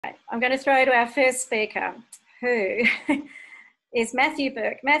I'm going to throw to our first speaker, who is Matthew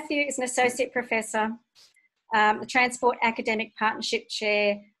Burke. Matthew is an Associate Professor, the Transport Academic Partnership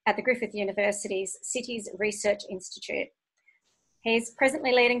Chair at the Griffith University's Cities Research Institute. He's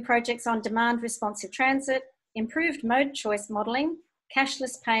presently leading projects on demand-responsive transit, improved mode choice modelling,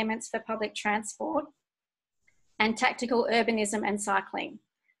 cashless payments for public transport, and tactical urbanism and cycling.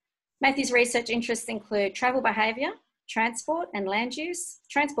 Matthew's research interests include travel behaviour, transport and land use,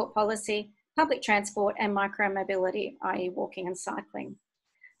 transport policy, public transport and micromobility, i.e. walking and cycling.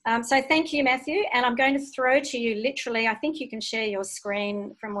 So thank you, Matthew, and I'm going to throw to you literally. I think you can share your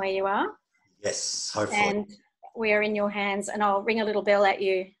screen from where you are. Yes, hopefully. And we are in your hands, and I'll ring a little bell at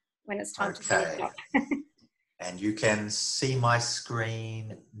you when it's time to stop. And you can see my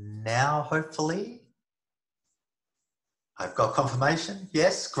screen now, hopefully. I've got confirmation.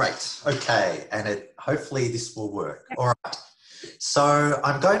 Yes, great. Okay, and hopefully this will work. All right. So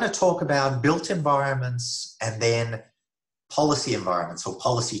I'm going to talk about built environments and then policy environments or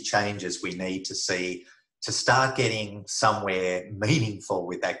policy changes we need to see to start getting somewhere meaningful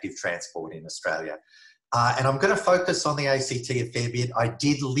with active transport in Australia. And I'm going to focus on the ACT a fair bit. I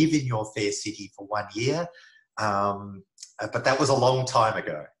did live in your fair city for 1 year, but that was a long time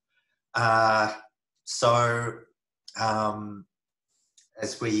ago.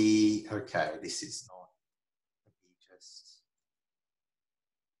 This is not, let me just,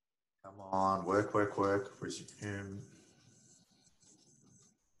 come on, work, resume.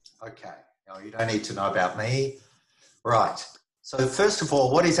 Okay, no, you don't need to know about me. Right, so first of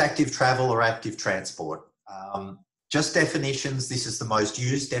all, what is active travel or active transport? Just definitions, this is the most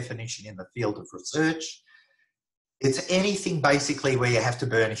used definition in the field of research. It's anything basically where you have to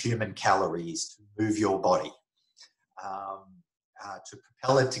burn human calories to move your body, to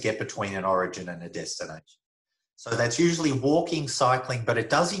propel it to get between an origin and a destination. So that's usually walking, cycling, but it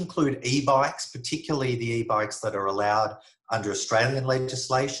does include e-bikes, particularly the e-bikes that are allowed under Australian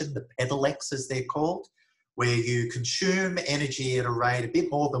legislation, the pedelecs as they're called, where you consume energy at a rate a bit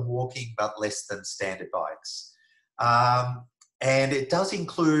more than walking, but less than standard bikes. And it does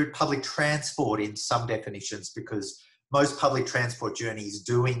include public transport in some definitions, because most public transport journeys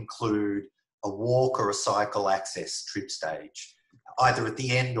do include a walk or a cycle access trip stage, either at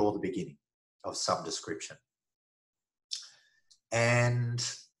the end or the beginning of some description. And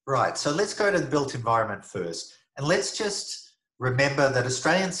right, so let's go to the built environment first. And let's just remember that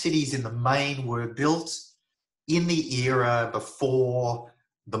Australian cities in the main were built in the era before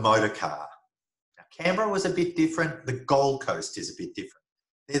the motor car. Now, Canberra was a bit different. The Gold Coast is a bit different.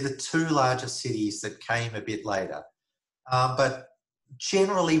 They're the two largest cities that came a bit later. But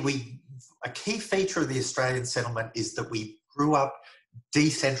generally, a key feature of the Australian settlement is that we grew up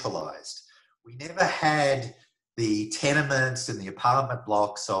decentralised. We never had the tenements and the apartment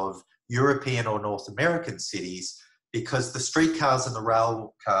blocks of European or North American cities, because the streetcars and the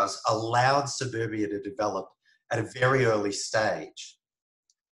rail cars allowed suburbia to develop at a very early stage.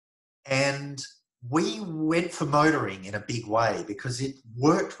 And we went for motoring in a big way because it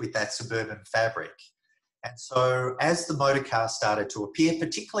worked with that suburban fabric. And so as the motor car started to appear,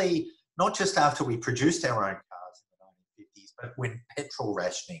 particularly not just after we produced our own cars in the 1950s, but when petrol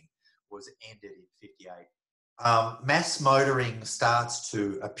rationing was ended in 58, mass motoring starts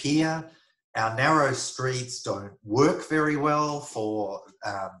to appear. Our narrow streets don't work very well for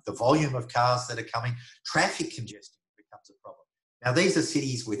the volume of cars that are coming. Traffic congestion becomes a problem. Now, these are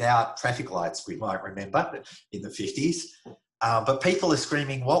cities without traffic lights, we might remember, in the 50s. But people are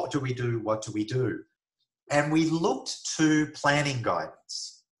screaming, what do we do? What do we do? And we looked to planning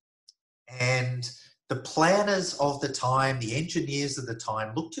guidance. And the planners of the time, the engineers of the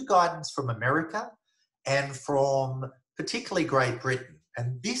time, looked to guidance from America and from particularly Great Britain.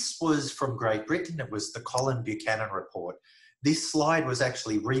 And this was from Great Britain. It was the Colin Buchanan report. This slide was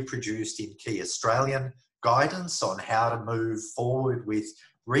actually reproduced in key Australian guidance on how to move forward with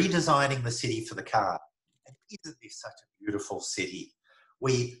redesigning the city for the car. And isn't this such a beautiful city?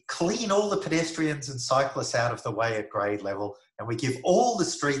 We clean all the pedestrians and cyclists out of the way at grade level, and we give all the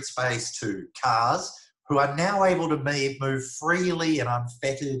street space to cars who are now able to move freely and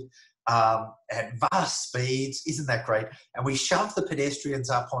unfettered at vast speeds. Isn't that great? And we shove the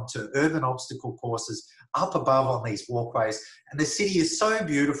pedestrians up onto urban obstacle courses up above on these walkways. And the city is so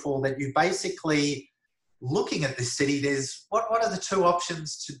beautiful that you basically, looking at this city, there's what are the two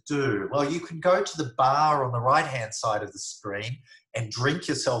options to do? Well, you can go to the bar on the right-hand side of the screen and drink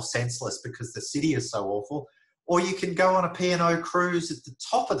yourself senseless because the city is so awful. Or you can go on a P&O cruise at the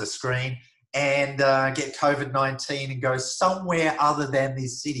top of the screen and get COVID-19 and go somewhere other than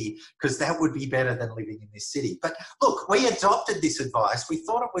this city, because that would be better than living in this city. But look, we adopted this advice. We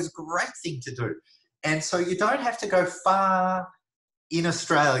thought it was a great thing to do. And so you don't have to go far in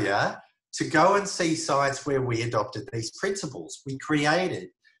Australia to go and see sites where we adopted these principles. We created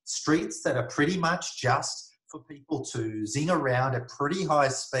streets that are pretty much just for people to zing around at pretty high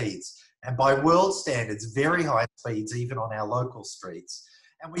speeds, and by world standards, very high speeds even on our local streets.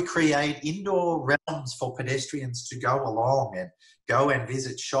 And we create indoor realms for pedestrians to go along and go and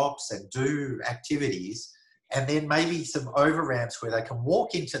visit shops and do activities, and then maybe some over ramps where they can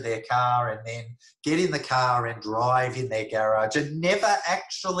walk into their car and then get in the car and drive in their garage and never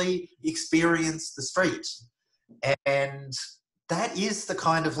actually experience the street. And that is the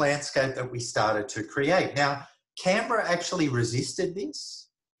kind of landscape that we started to create. Now, Canberra actually resisted this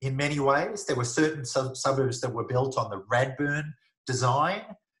in many ways. There were certain suburbs that were built on the Radburn design,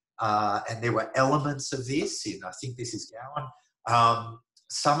 and there were elements of this in, I think this is Gowan,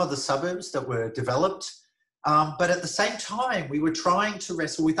 some of the suburbs that were developed. But at the same time, we were trying to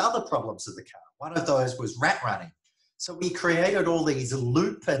wrestle with other problems of the car. One of those was rat running. So we created all these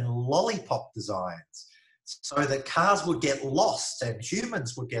loop and lollipop designs so that cars would get lost and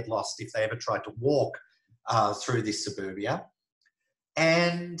humans would get lost if they ever tried to walk through this suburbia.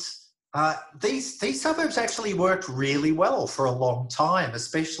 And these suburbs actually worked really well for a long time,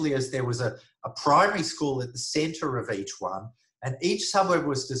 especially as there was a primary school at the centre of each one. And each suburb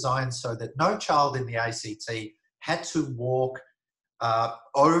was designed so that no child in the ACT had to walk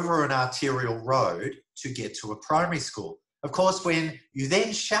over an arterial road to get to a primary school. Of course, when you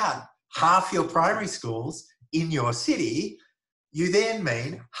then shut half your primary schools in your city, you then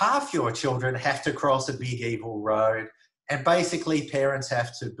mean half your children have to cross a big evil road, and basically parents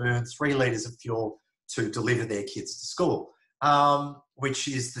have to burn 3 litres of fuel to deliver their kids to school, which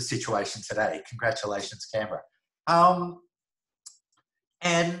is the situation today. Congratulations, Canberra.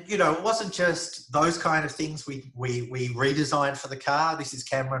 And, you know, it wasn't just those kind of things we redesigned for the car. This is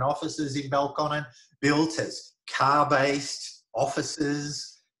Cameron offices in Belconnen, built as car-based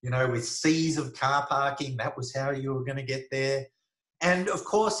offices, you know, with seas of car parking. That was how you were going to get there. And, of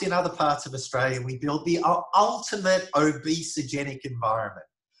course, in other parts of Australia, we built the ultimate obesogenic environment.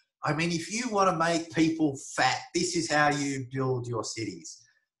 I mean, if you want to make people fat, this is how you build your cities.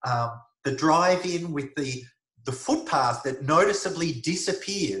 The drive-in with the footpath that noticeably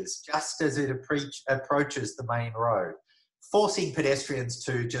disappears just as it approaches the main road, forcing pedestrians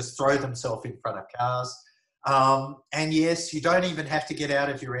to just throw themselves in front of cars. And yes, you don't even have to get out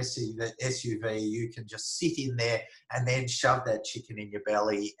of your SUV. You can just sit in there and then shove that chicken in your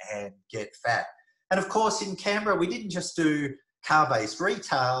belly and get fat. And of course, in Canberra, we didn't just do car-based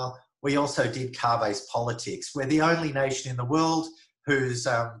retail, we also did car-based politics. We're the only nation in the world whose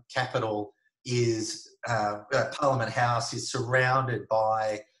capital is Parliament House is surrounded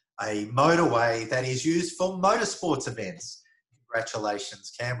by a motorway that is used for motorsports events.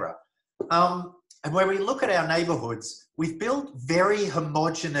 Congratulations, Canberra. And when we look at our neighbourhoods, we've built very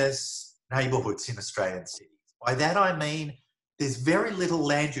homogenous neighbourhoods in Australian cities. By that I mean there's very little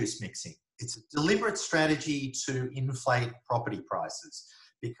land use mixing. It's a deliberate strategy to inflate property prices,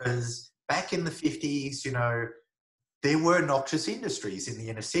 because back in the 50s, you know, there were noxious industries in the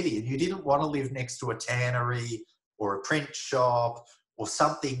inner city, and you didn't want to live next to a tannery or a print shop or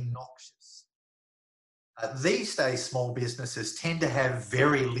something noxious. These days, small businesses tend to have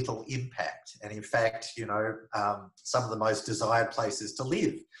very little impact. And in fact, you know, some of the most desired places to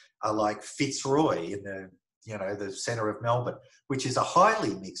live are like Fitzroy in the centre of Melbourne, which is a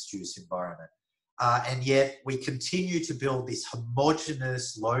highly mixed use environment. And yet we continue to build this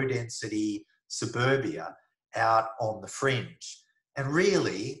homogenous, low density suburbia out on the fringe. And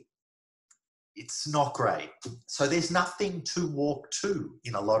really, it's not great. So there's nothing to walk to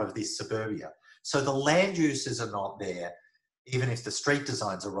in a lot of this suburbia. So the land uses are not there, even if the street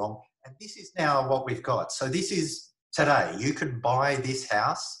designs are wrong. And this is now what we've got. So this is today. You can buy this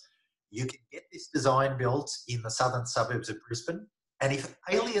house. You can get this design built in the southern suburbs of Brisbane. And if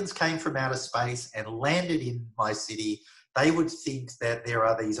aliens came from outer space and landed in my city, they would think that there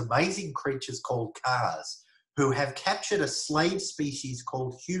are these amazing creatures called cars who have captured a slave species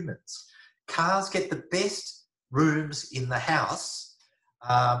called humans. Cars get the best rooms in the house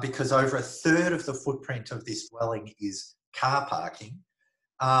because over a third of the footprint of this dwelling is car parking.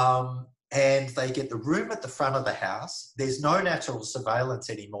 And they get the room at the front of the house. There's no natural surveillance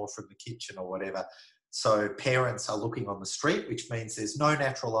anymore from the kitchen or whatever. So parents are looking on the street, which means there's no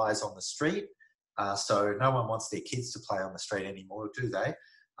natural eyes on the street. So no one wants their kids to play on the street anymore, do they?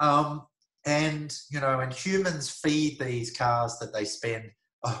 And, you know, and humans feed these cars that they spend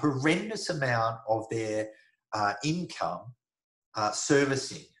a horrendous amount of their income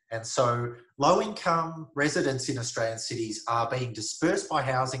servicing. And so low-income residents in Australian cities are being dispersed by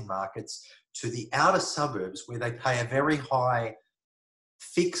housing markets to the outer suburbs, where they pay a very high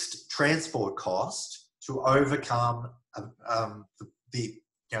fixed transport cost to overcome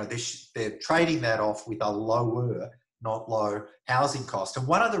they're trading that off with a lower, not low, housing cost. And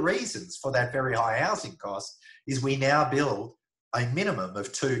one of the reasons for that very high housing cost is we now build a minimum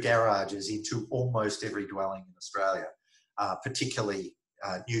of 2 garages into almost every dwelling in Australia, particularly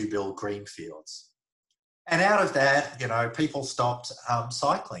new build greenfields. And out of that, people stopped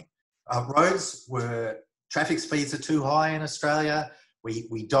cycling. Traffic speeds are too high in Australia.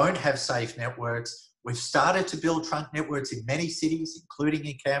 We don't have safe networks. We've started to build trunk networks in many cities, including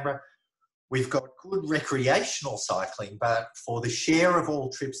in Canberra. We've got good recreational cycling, but for the share of all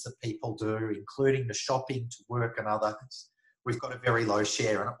trips that people do, including the shopping to work and others, we've got a very low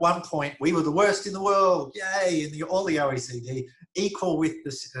share. And at one point, we were the worst in the world. Yay! In all the OECD, equal with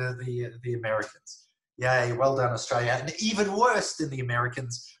the Americans. Yay! Well done, Australia. And even worse than the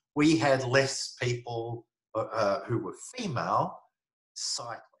Americans, we had less people who were female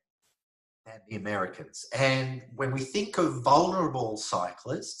cycling than the Americans. And when we think of vulnerable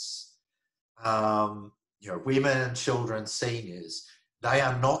cyclists, women, children, seniors, they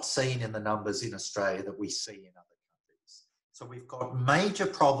are not seen in the numbers in Australia that we see in other countries. So we've got major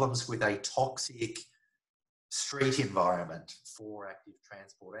problems with a toxic street environment for active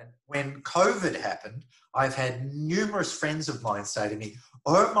transport. And when COVID happened, I've had numerous friends of mine say to me,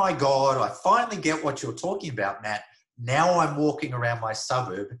 "Oh my God, I finally get what you're talking about, Matt. Now I'm walking around my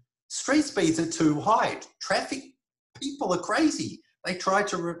suburb. Street speeds are too high. People are crazy. They tried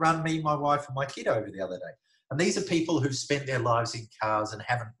to run me, my wife, and my kid over the other day." And these are people who've spent their lives in cars and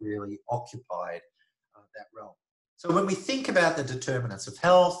haven't really occupied that realm. So when we think about the determinants of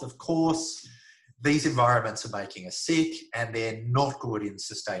health, of course, these environments are making us sick, and they're not good in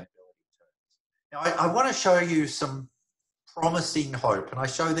sustainability terms. Now, I want to show you some promising hope, and I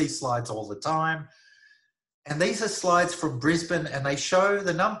show these slides all the time. And these are slides from Brisbane, and they show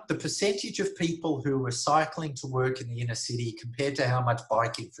the percentage of people who were cycling to work in the inner city compared to how much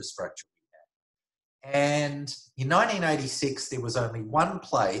bike infrastructure we had. And in 1986, there was only one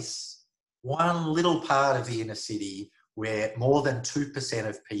place, one little part of the inner city where more than 2%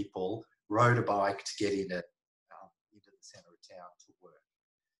 of people rode a bike to get into the centre of town to work.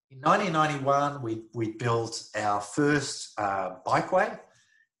 In 1991, we built our first bikeway,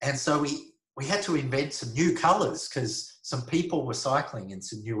 and so we had to invent some new colours because some people were cycling in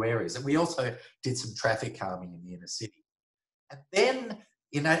some new areas. And we also did some traffic calming in the inner city. And then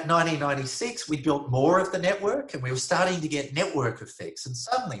in 1996, we built more of the network, and we were starting to get network effects. And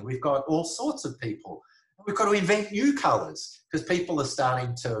suddenly we've got all sorts of people. We've got to invent new colours because people are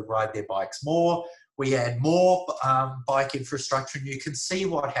starting to ride their bikes more. We add more bike infrastructure, and you can see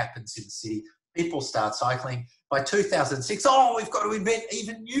what happens in the city. People start cycling. By 2006, we've got to invent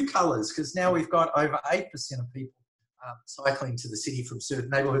even new colours because now we've got over 8% of people cycling to the city from certain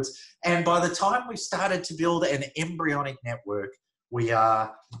neighbourhoods. And by the time we've started to build an embryonic network, we've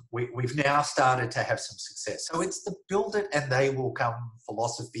now started to have some success. So it's the build it and they will come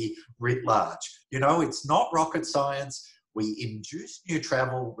philosophy writ large. It's not rocket science. We induce new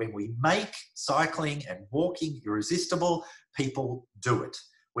travel. When we make cycling and walking irresistible, people do it.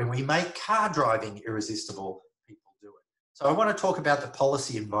 When we make car driving irresistible, people do it. So I want to talk about the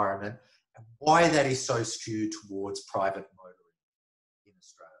policy environment and why that is so skewed towards private motoring in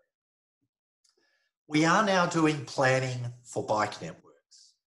Australia. We are now doing planning for bike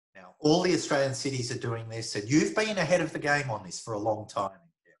networks. Now, all the Australian cities are doing this, and you've been ahead of the game on this for a long time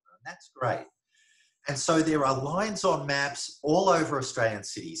in Canberra, and that's great. And so there are lines on maps all over Australian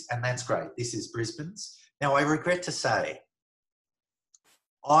cities, and that's great. This is Brisbane's. Now, I regret to say,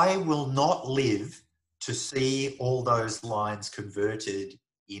 I will not live to see all those lines converted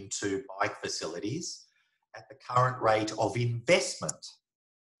into bike facilities at the current rate of investment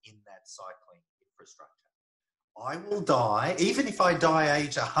in that cycling infrastructure. I will die, even if I die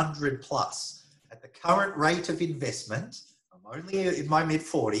age 100 plus, at the current rate of investment, I'm only in my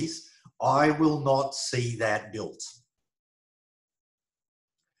mid-40s, I will not see that built.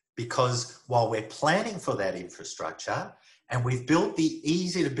 Because while we're planning for that infrastructure, and we've built the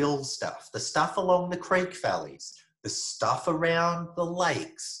easy to build stuff, the stuff along the creek valleys, the stuff around the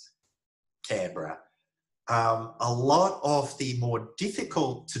lakes, Canberra, a lot of the more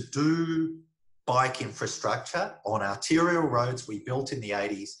difficult to do bike infrastructure on arterial roads we built in the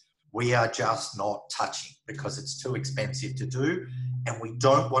 80s, we are just not touching because it's too expensive to do, and we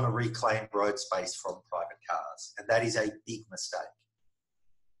don't want to reclaim road space from private cars. And that is a big mistake.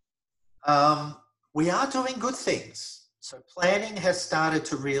 We are doing good things. So planning has started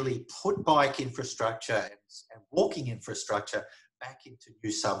to really put bike infrastructure and walking infrastructure back into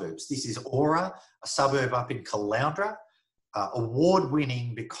new suburbs. This is Aura, a suburb up in Caloundra,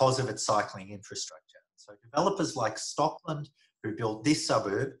 award-winning because of its cycling infrastructure. So developers like Stockland, who built this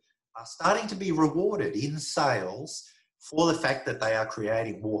suburb, are starting to be rewarded in sales for the fact that they are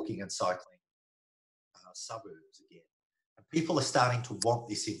creating walking and cycling suburbs again. And people are starting to want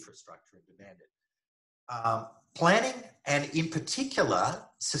this infrastructure and demand it. Planning, and in particular,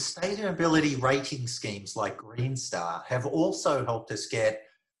 sustainability rating schemes like Green Star have also helped us get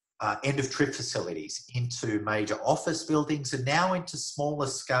end-of-trip facilities into major office buildings and now into smaller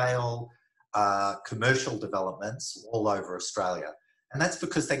scale commercial developments all over Australia. And that's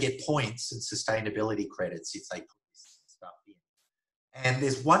because they get points and sustainability credits if they put this stuff in. And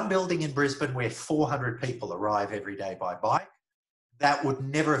there's one building in Brisbane where 400 people arrive every day by bike. That would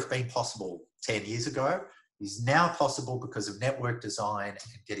never have been possible 10 years ago. It is now possible because of network design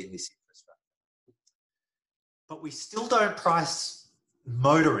and getting this infrastructure. But we still don't price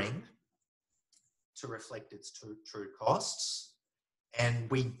motoring to reflect its true costs. And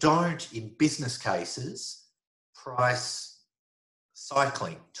we don't, in business cases, price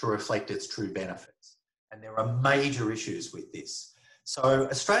cycling to reflect its true benefits. And there are major issues with this. So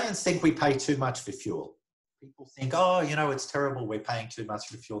Australians think we pay too much for fuel. People think, oh, you know, it's terrible, we're paying too much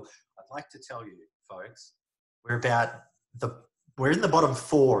for fuel. I'd like to tell you, folks, we're in the bottom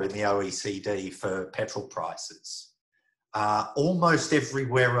 4 in the OECD for petrol prices. Almost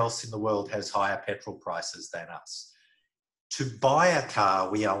everywhere else in the world has higher petrol prices than us. To buy a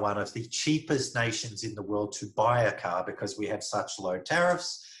car, we are one of the cheapest nations in the world to buy a car because we have such low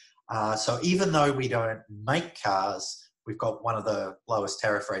tariffs. So even though we don't make cars, we've got one of the lowest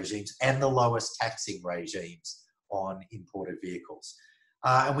tariff regimes and the lowest taxing regimes on imported vehicles.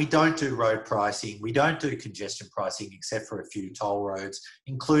 And we don't do road pricing. We don't do congestion pricing except for a few toll roads,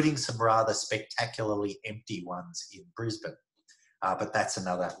 including some rather spectacularly empty ones in Brisbane. But that's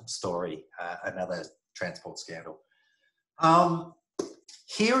another story, another transport scandal.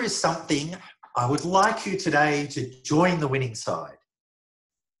 Here is something I would like you today to join the winning side.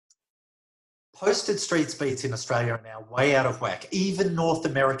 Posted street speeds in Australia are now way out of whack. Even North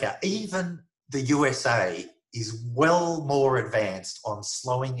America, even the USA is well more advanced on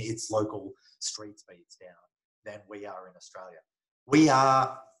slowing its local street speeds down than we are in Australia. We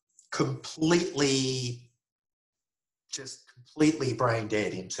are completely brain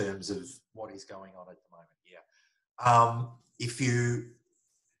dead in terms of what is going on at the moment here.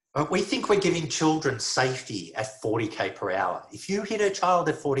 We think we're giving children safety at 40k per hour. If you hit a child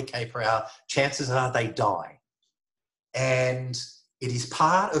at 40k per hour, chances are they die. And it is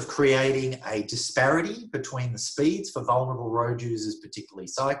part of creating a disparity between the speeds for vulnerable road users, particularly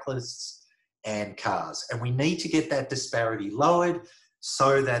cyclists and cars. And we need to get that disparity lowered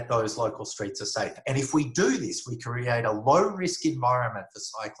so that those local streets are safe. And if we do this, we create a low-risk environment for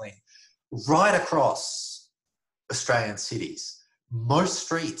cycling right across Australian cities. Most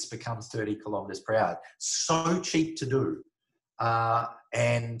streets become 30 kilometres per hour. So cheap to do.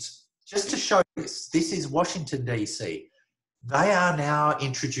 And just to show this is Washington, DC. They are now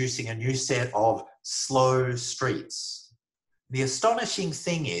introducing a new set of slow streets. The astonishing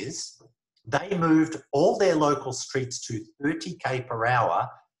thing is they moved all their local streets to 30k per hour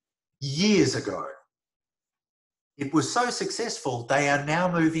years ago. It was so successful, they are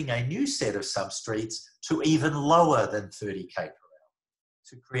now moving a new set of substreets to even lower than 30k per hour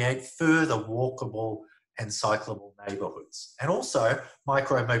to create further walkable and cyclable neighbourhoods. And also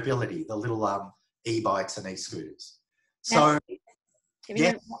micro-mobility, the little e-bikes and e-scooters. So, give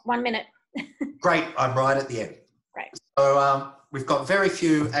me 1 minute. Great, I'm right at the end. Great. So we've got very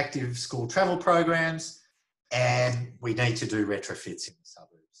few active school travel programs and we need to do retrofits in the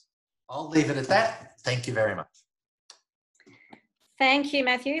suburbs. I'll leave it at that. Thank you very much. Thank you,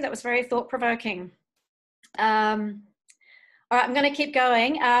 Matthew. That was very thought-provoking. All right, I'm going to keep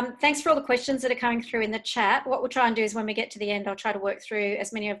going. Thanks for all the questions that are coming through in the chat. What we'll try and do is when we get to the end, I'll try to work through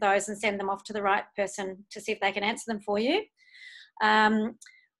as many of those and send them off to the right person to see if they can answer them for you. I'm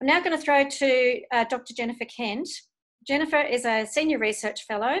now going to throw to Dr. Jennifer Kent. Jennifer is a Senior Research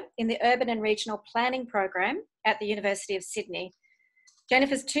Fellow in the Urban and Regional Planning Program at the University of Sydney.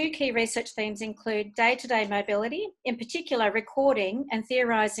 Jennifer's 2 key research themes include day-to-day mobility, in particular recording and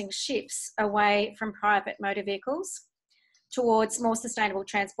theorising shifts away from private motor vehicles towards more sustainable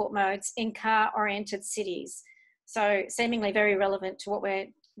transport modes in car-oriented cities. So seemingly very relevant to what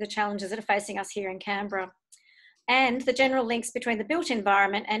the challenges that are facing us here in Canberra. And the general links between the built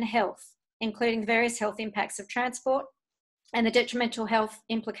environment and health, including the various health impacts of transport and the detrimental health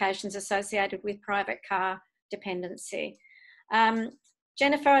implications associated with private car dependency.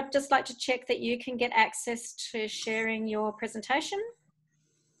 Jennifer, I'd just like to check that you can get access to sharing your presentation.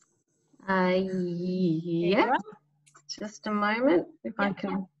 Yeah, just a moment, if I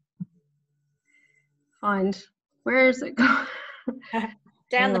can find, where is it going?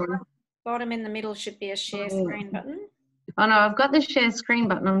 Down the bottom in the middle should be a share screen button. Oh no, I've got the share screen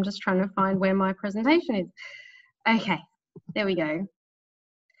button. I'm just trying to find where my presentation is. Okay, there we go.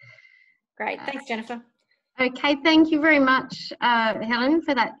 Great, thanks Jennifer. Okay, thank you very much, Helen,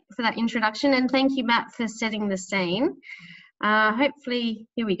 for that introduction, and thank you, Matt, for setting the scene. Hopefully,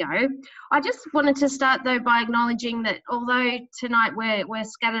 here we go. I just wanted to start though by acknowledging that although tonight we're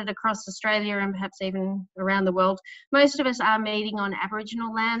scattered across Australia and perhaps even around the world, most of us are meeting on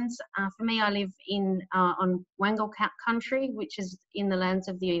Aboriginal lands. For me, I live on Wangal country, which is in the lands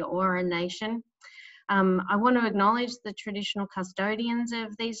of the Eora Nation. I want to acknowledge the traditional custodians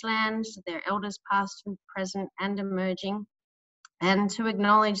of these lands, their elders past and present and emerging, and to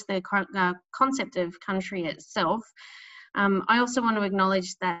acknowledge the concept of country itself. I also want to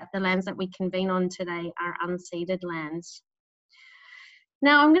acknowledge that the lands that we convene on today are unceded lands.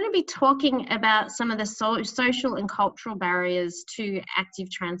 Now, I'm going to be talking about some of the social and cultural barriers to active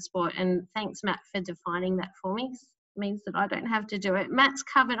transport, and thanks, Matt, for defining that for me. It means that I don't have to do it. Matt's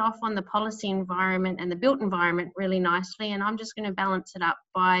covered off on the policy environment and the built environment really nicely, and I'm just going to balance it up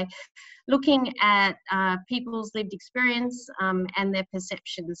by looking at people's lived experience and their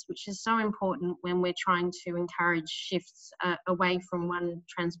perceptions, which is so important when we're trying to encourage shifts away from one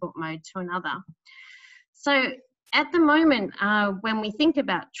transport mode to another. So at the moment, when we think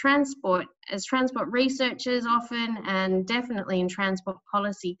about transport, as transport researchers often, and definitely in transport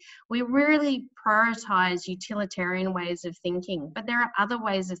policy, we really prioritise utilitarian ways of thinking, but there are other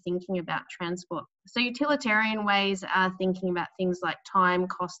ways of thinking about transport. So utilitarian ways are thinking about things like time,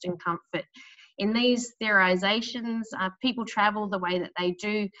 cost and comfort. In these theorisations, people travel the way that they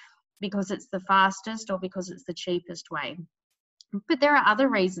do because it's the fastest or because it's the cheapest way. But there are other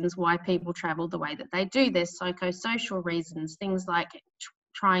reasons why people travel the way that they do. There's psychosocial reasons, things like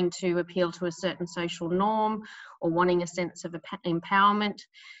trying to appeal to a certain social norm or wanting a sense of empowerment.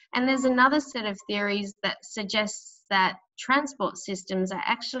 And there's another set of theories that suggests that transport systems are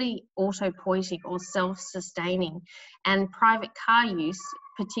actually autopoietic or self-sustaining, and private car use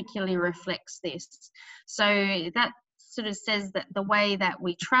particularly reflects this. So that sort of says that the way that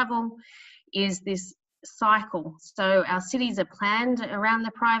we travel is this cycle. So our cities are planned around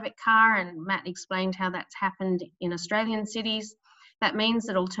the private car, and Matt explained how that's happened in Australian cities. That means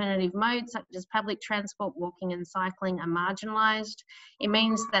that alternative modes such as public transport, walking and cycling are marginalised. It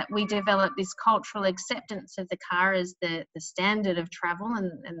means that we develop this cultural acceptance of the car as the standard of travel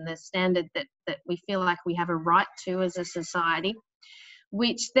and the standard that we feel like we have a right to as a society,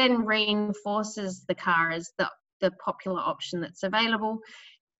 which then reinforces the car as the popular option that's available.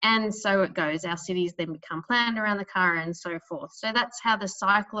 And so it goes. Our cities then become planned around the car and so forth. So that's how the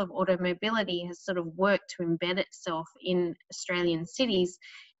cycle of automobility has sort of worked to embed itself in Australian cities.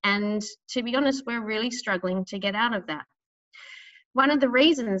 And to be honest, we're really struggling to get out of that. One of the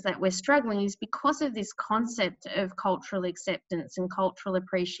reasons that we're struggling is because of this concept of cultural acceptance and cultural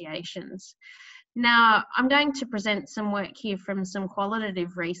appreciations. Now, I'm going to present some work here from some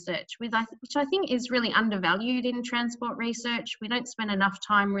qualitative research, which I think is really undervalued in transport research. We don't spend enough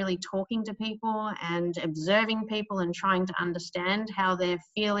time really talking to people and observing people and trying to understand how they're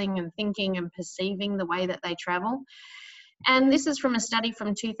feeling and thinking and perceiving the way that they travel. And this is from a study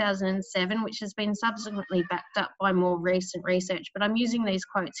from 2007, which has been subsequently backed up by more recent research, but I'm using these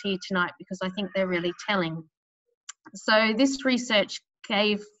quotes here tonight because I think they're really telling. So this research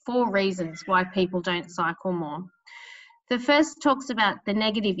gave 4 reasons why people don't cycle more. The first talks about the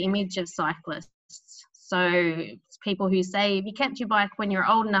negative image of cyclists. So it's people who say, if you kept your bike when you're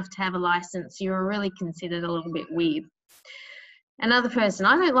old enough to have a license, you're really considered a little bit weird. Another person,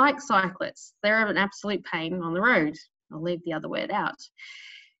 I don't like cyclists. They're an absolute pain on the road. I'll leave the other word out.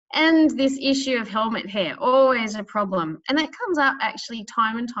 And this issue of helmet hair, always a problem. And that comes up actually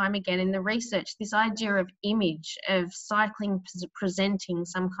time and time again in the research, this idea of image, of cycling presenting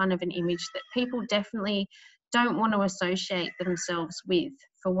some kind of an image that people definitely don't want to associate themselves with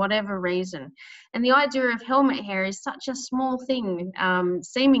for whatever reason. And the idea of helmet hair is such a small thing,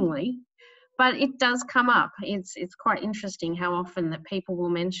 seemingly, but it does come up. It's quite interesting how often that people will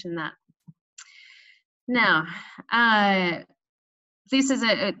mention that. Now, this is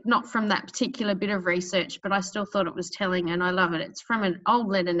not from that particular bit of research, but I still thought it was telling, and I love it. It's from an old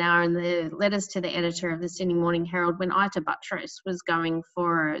letter now in the letters to the editor of the Sydney Morning Herald when Ita Buttrose was going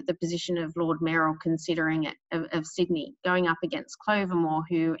for the position of Lord Mayor, or considering it, of Sydney, going up against Clover Moore,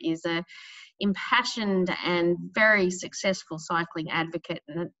 who is a impassioned and very successful cycling advocate,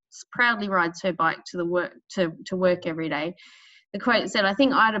 and proudly rides her bike to work every day. The quote said, "I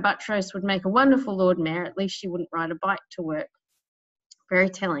think Ita Buttrose would make a wonderful Lord Mayor. At least she wouldn't ride a bike to work." Very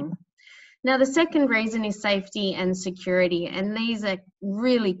telling. Now, the second reason is safety and security, and these are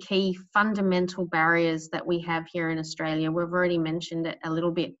really key fundamental barriers that we have here in Australia. We've already mentioned it a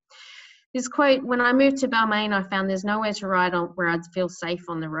little bit. This quote, "When I moved to Balmain, I found there's nowhere to ride on where I'd feel safe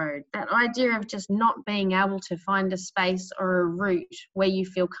on the road." That idea of just not being able to find a space or a route where you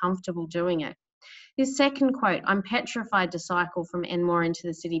feel comfortable doing it. This second quote, "I'm petrified to cycle from Enmore into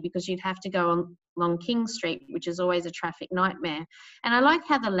the city because you'd have to go along King Street, which is always a traffic nightmare." And I like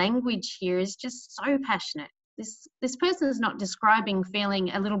how the language here is just so passionate. This person is not describing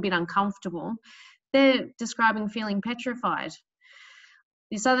feeling a little bit uncomfortable. They're describing feeling petrified.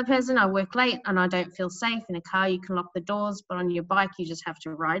 This other person, "I work late and I don't feel safe. In a car, you can lock the doors, but on your bike, you just have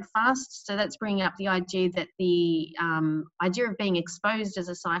to ride fast." So that's bringing up the idea that the idea of being exposed as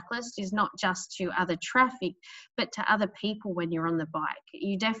a cyclist is not just to other traffic, but to other people when you're on the bike.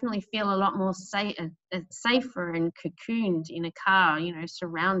 You definitely feel a lot more safer and cocooned in a car, you know,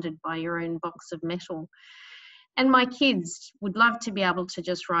 surrounded by your own box of metal. And my kids would love to be able to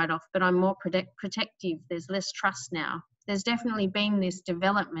just ride off, but I'm more protective. There's less trust now. There's definitely been this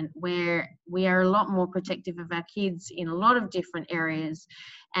development where we are a lot more protective of our kids in a lot of different areas,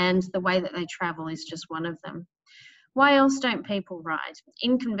 and the way that they travel is just one of them. Why else don't people ride?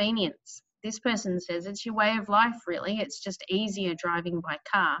 Inconvenience. This person says it's your way of life, really. It's just easier driving by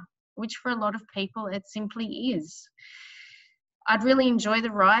car, which for a lot of people it simply is. I'd really enjoy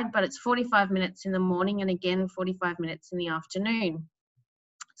the ride, but it's 45 minutes in the morning and again 45 minutes in the afternoon.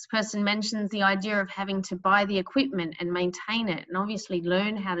 This person mentions the idea of having to buy the equipment and maintain it, and obviously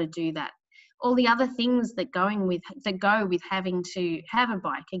learn how to do that. All the other things that go with having to have a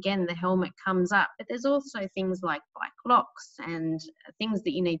bike. Again, the helmet comes up, but there's also things like bike locks and things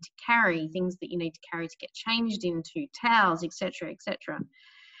that you need to carry, to get changed into, towels, etc., etc.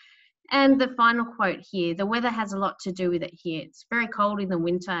 And the final quote here, "The weather has a lot to do with it here. It's very cold in the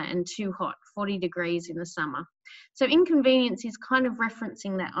winter and too hot, 40 degrees in the summer." So inconvenience is kind of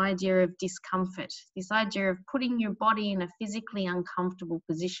referencing that idea of discomfort, this idea of putting your body in a physically uncomfortable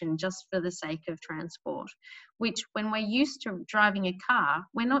position just for the sake of transport, which when we're used to driving a car,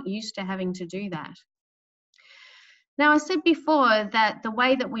 we're not used to having to do that. Now, I said before that the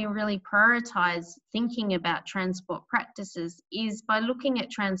way that we really prioritise thinking about transport practices is by looking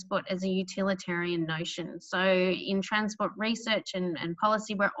at transport as a utilitarian notion. So in transport research and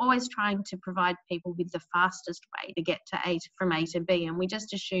policy, we're always trying to provide people with the fastest way to get from A to B, and we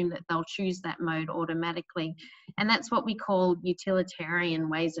just assume that they'll choose that mode automatically. And that's what we call utilitarian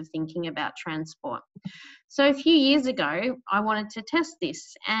ways of thinking about transport. So a few years ago, I wanted to test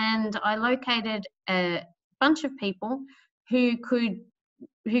this, and I located a bunch of people who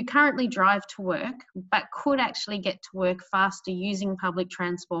currently drive to work but could actually get to work faster using public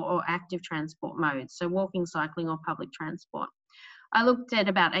transport or active transport modes, so walking, cycling or public transport. I looked at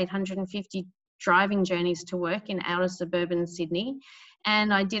about 850 driving journeys to work in outer suburban Sydney,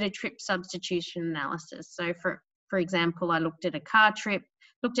 and I did a trip substitution analysis. So for example, I looked at a car trip,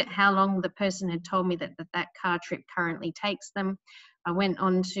 looked at how long the person had told me that car trip currently takes them. I went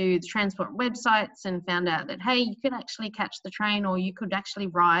onto the transport websites and found out that, hey, you could actually catch the train, or you could actually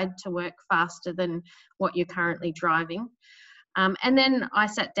ride to work faster than what you're currently driving. And then I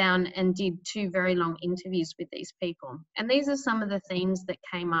sat down and did 2 very long interviews with these people. And these are some of the themes that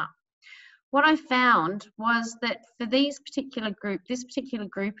came up. What I found was that for this particular group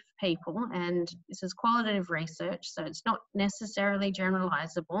of people, and this is qualitative research, so it's not necessarily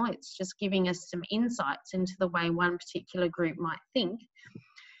generalizable, it's just giving us some insights into the way one particular group might think.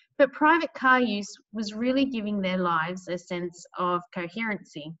 But private car use was really giving their lives a sense of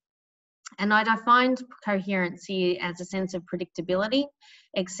coherency. And I defined coherency as a sense of predictability,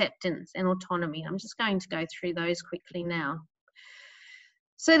 acceptance, and autonomy. I'm just going to go through those quickly now.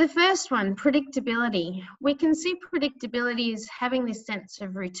 So the first one, predictability. We can see predictability as having this sense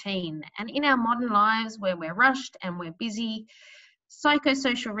of routine. And in our modern lives where we're rushed and we're busy,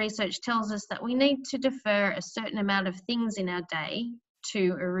 psychosocial research tells us that we need to defer a certain amount of things in our day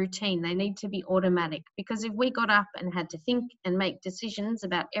to a routine. They need to be automatic, because if we got up and had to think and make decisions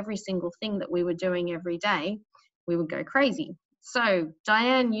about every single thing that we were doing every day, we would go crazy. So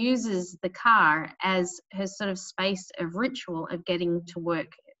Diane uses the car as her sort of space of ritual of getting to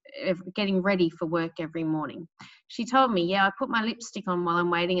work, of getting ready for work every morning. She told me, yeah, I put my lipstick on while I'm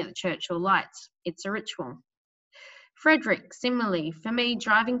waiting at the Churchill lights. It's a ritual. Frederick, similarly, for me,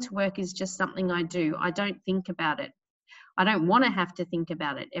 driving to work is just something I do. I don't think about it. I don't want to have to think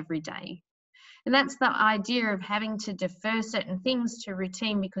about it every day. And that's the idea of having to defer certain things to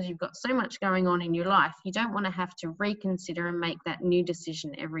routine because you've got so much going on in your life. You don't want to have to reconsider and make that new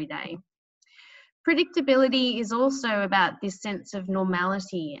decision every day. Predictability is also about this sense of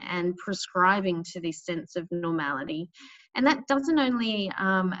normality and prescribing to this sense of normality. And that doesn't only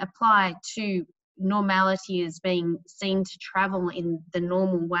apply to normality as being seen to travel in the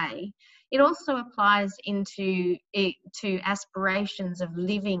normal way. It also applies to aspirations of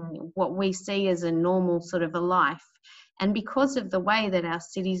living what we see as a normal sort of a life. And because of the way that our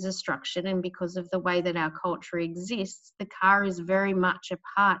cities are structured and because of the way that our culture exists, the car is very much a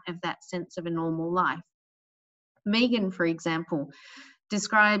part of that sense of a normal life. Megan, for example,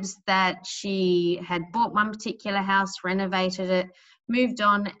 describes that she had bought one particular house, renovated it, moved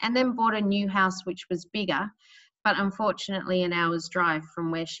on, and then bought a new house which was bigger, but unfortunately an hour's drive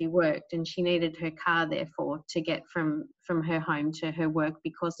from where she worked, and she needed her car therefore to get from her home to her work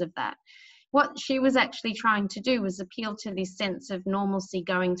because of that. What she was actually trying to do was appeal to this sense of normalcy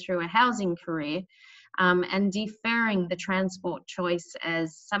going through a housing career, and deferring the transport choice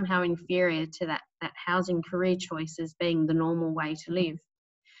as somehow inferior to that housing career choice as being the normal way to live.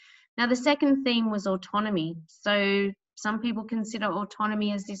 Now, the second theme was autonomy. So some people consider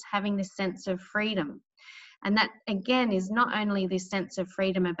autonomy as this having this sense of freedom. And that, again, is not only this sense of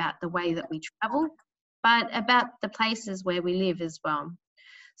freedom about the way that we travel, but about the places where we live as well.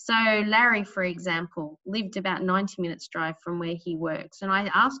 So Larry, for example, lived about 90 minutes drive from where he works. And I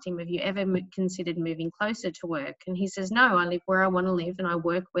asked him, have you ever considered moving closer to work? And he says, no, I live where I want to live and I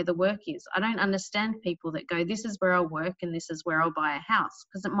work where the work is. I don't understand people that go, this is where I'll work and this is where I'll buy a house,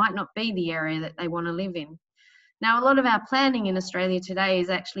 because it might not be the area that they want to live in. Now, a lot of our planning in Australia today is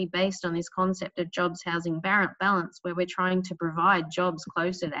actually based on this concept of jobs housing balance, where we're trying to provide jobs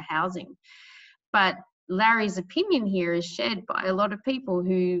closer to housing. But Larry's opinion here is shared by a lot of people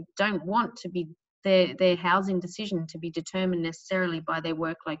who don't want to be their housing decision to be determined necessarily by their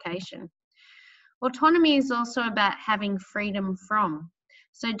work location. Autonomy is also about having freedom from.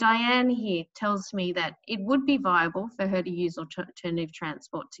 So Diane here tells me that it would be viable for her to use alternative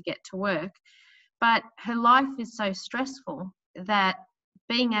transport to get to work, but her life is so stressful that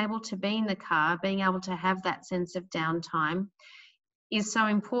being able to be in the car, being able to have that sense of downtime is so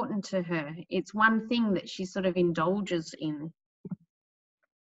important to her. It's one thing that she sort of indulges in.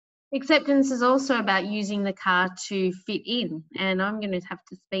 Acceptance is also about using the car to fit in. And I'm going to have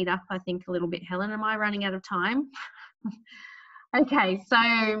to speed up, I think, a little bit. Helen, am I running out of time? Okay,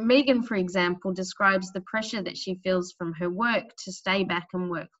 so Megan, for example, describes the pressure that she feels from her work to stay back and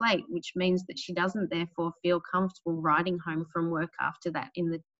work late, which means that she doesn't therefore feel comfortable riding home from work after that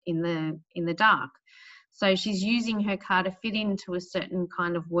in the dark. So she's using her car to fit into a certain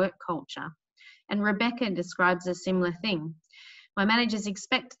kind of work culture. And Rebecca describes a similar thing. My managers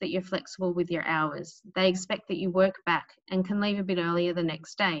expect that you're flexible with your hours. They expect that you work back and can leave a bit earlier the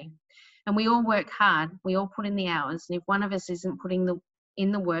next day. And we all work hard, we all put in the hours, and if one of us isn't putting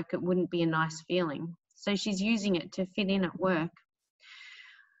in the work, it wouldn't be a nice feeling. So she's using it to fit in at work.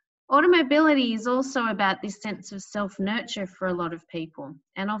 Automobility is also about this sense of self-nurture for a lot of people.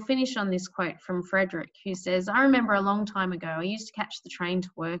 And I'll finish on this quote from Frederick, who says, I remember a long time ago, I used to catch the train to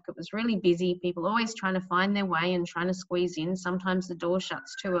work. It was really busy, people always trying to find their way and trying to squeeze in. Sometimes the door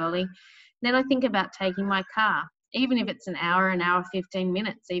shuts too early. Then I think about taking my car. Even if it's an hour, 15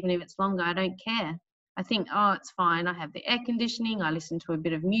 minutes, even if it's longer, I don't care. I think, oh, it's fine. I have the air conditioning. I listen to a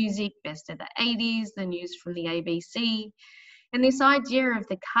bit of music, best of the 80s, the news from the ABC. And this idea of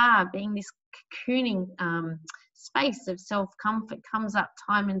the car being this cocooning space of self-comfort comes up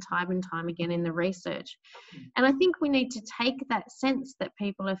time and time again in the research. And I think we need to take that sense that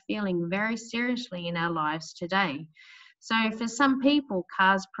people are feeling very seriously in our lives today. So for some people,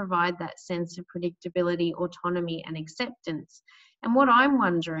 cars provide that sense of predictability, autonomy, and acceptance. And what I'm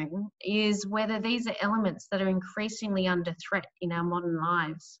wondering is whether these are elements that are increasingly under threat in our modern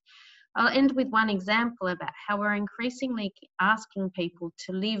lives. I'll end with one example about how we're increasingly asking people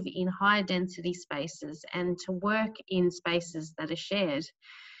to live in higher density spaces and to work in spaces that are shared.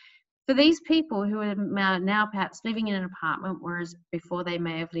 For these people who are now perhaps living in an apartment, whereas before they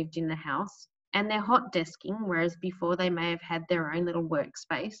may have lived in the house, and they're hot desking, whereas before they may have had their own little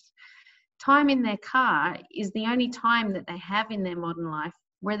workspace, time in their car is the only time that they have in their modern life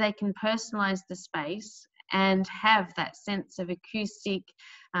where they can personalise the space and have that sense of acoustic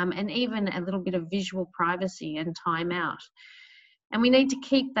and even a little bit of visual privacy and time out. And we need to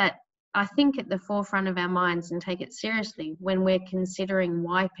keep that, I think, at the forefront of our minds and take it seriously when we're considering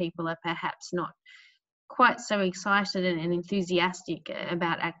why people are perhaps not quite so excited and enthusiastic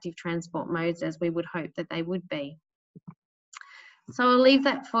about active transport modes as we would hope that they would be. So I'll leave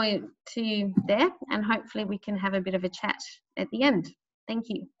that to you there, and hopefully we can have a bit of a chat at the end. Thank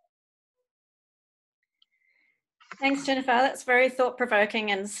you. Thanks, Jennifer. That's very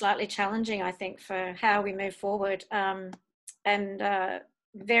thought-provoking and slightly challenging, I think, for how we move forward, and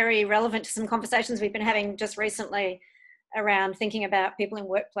very relevant to some conversations we've been having just recently around thinking about people in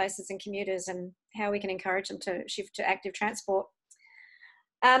workplaces and commuters and how we can encourage them to shift to active transport.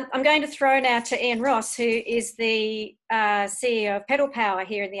 I'm going to throw now to Ian Ross, who is the CEO of Pedal Power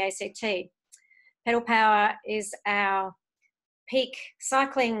here in the ACT. Pedal Power is our peak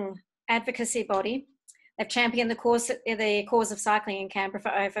cycling advocacy body. They've championed the cause of cycling in Canberra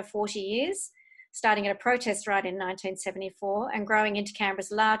for over 40 years, starting at a protest ride in 1974 and growing into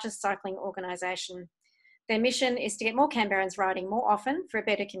Canberra's largest cycling organisation. Their mission is to get more Canberrans riding more often for a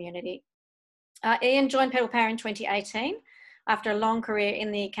better community. Ian joined Pedal Power in 2018 after a long career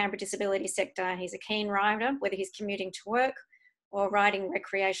in the Canberra disability sector. He's a keen rider, whether he's commuting to work or riding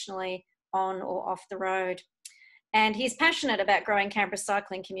recreationally on or off the road. And he's passionate about growing Canberra's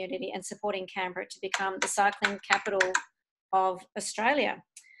cycling community and supporting Canberra to become the cycling capital of Australia.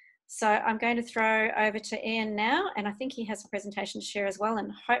 So I'm going to throw over to Ian now, and I think he has a presentation to share as well,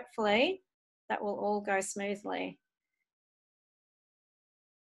 and hopefully that will all go smoothly.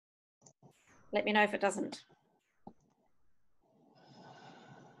 Let me know if it doesn't.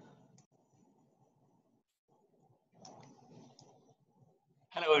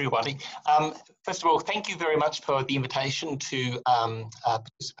 Hello, everybody. First of all, thank you very much for the invitation to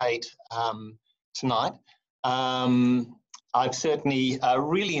participate tonight. I've certainly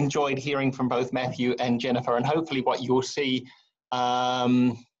really enjoyed hearing from both Matthew and Jennifer, and hopefully what you'll see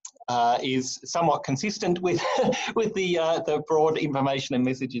is somewhat consistent with the broad information and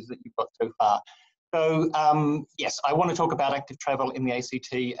messages that you've got so far. So yes, I want to talk about active travel in the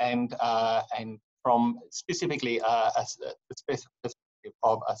ACT and from specifically the perspective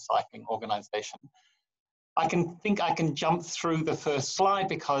of a cycling organisation. I think I can jump through the first slide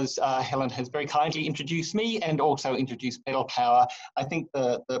because Helen has very kindly introduced me and also introduced Pedal Power. I think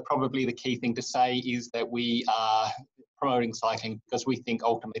probably the key thing to say is that we are promoting cycling because we think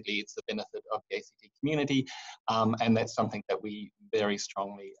ultimately it's the benefit of the ACT community, and that's something that we very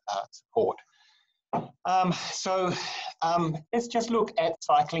strongly support. So let's just look at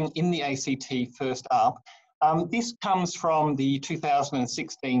cycling in the ACT first up. This comes from the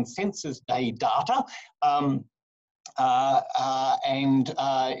 2016 Census Day data, and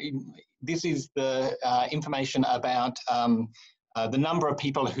this is the information about the number of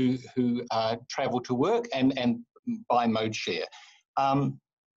people who travel to work and by mode share.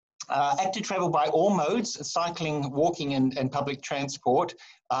 Active travel by all modes, cycling, walking and public transport,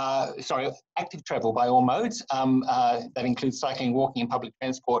 active travel by all modes, that includes cycling, walking and public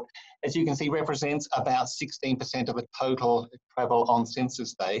transport, as you can see represents about 16% of the total travel on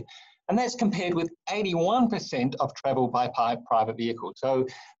Census Day. And that's compared with 81% of travel by private vehicles. So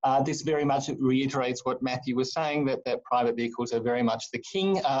this very much reiterates what Matthew was saying, that private vehicles are very much the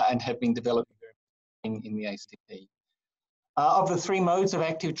king and have been developed in the ACT. Of the three modes of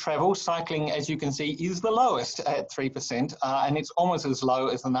active travel, cycling, as you can see, is the lowest at 3%, and it's almost as low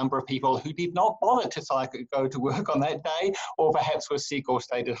as the number of people who did not bother to go to work on that day, or perhaps were sick or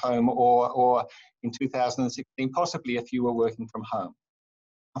stayed at home, or in 2016, possibly if you were working from home.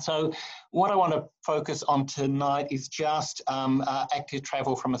 So what I want to focus on tonight is just active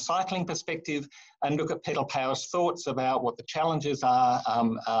travel from a cycling perspective and look at Pedal Power's thoughts about what the challenges are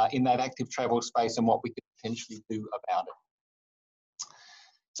in that active travel space and what we could potentially do about it.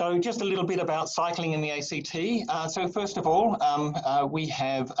 So just a little bit about cycling in the ACT. So first of all, we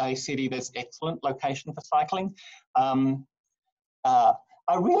have a city that's excellent location for cycling.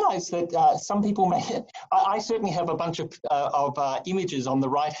 I realise that some people may, I certainly have a bunch of images on the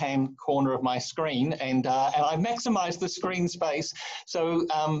right-hand corner of my screen, and I've maximised the screen space. So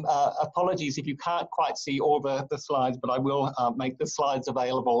apologies if you can't quite see all the slides, but I will make the slides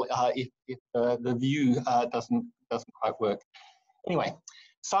available if the view doesn't quite work. Anyway.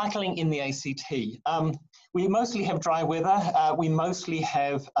 Cycling in the ACT. We mostly have dry weather. We mostly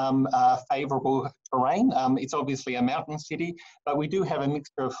have favourable terrain. It's obviously a mountain city, but we do have a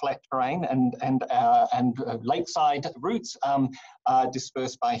mixture of flat terrain and lakeside routes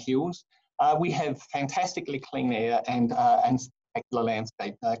dispersed by hills. We have fantastically clean air and spectacular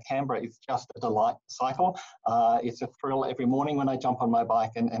landscape. Canberra is just a delight to cycle. It's a thrill every morning when I jump on my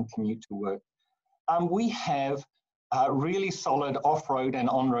bike and commute to work. We have really solid off-road and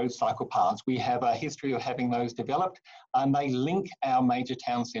on-road cycle paths. We have a history of having those developed, and they link our major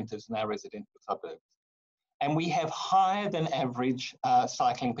town centres and our residential suburbs. And we have higher than average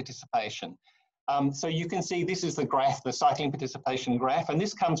cycling participation. So you can see this is the graph, the cycling participation graph, and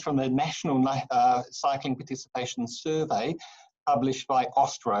this comes from the National Cycling Participation Survey published by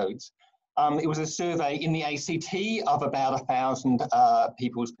Austroads. It was a survey in the ACT of about 1,000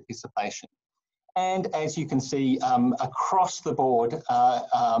 people's participation. And as you can see, across the board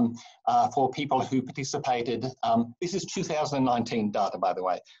for people who participated, this is 2019 data, by the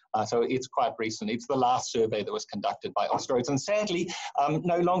way, so it's quite recent. It's the last survey that was conducted by Austroads, and sadly,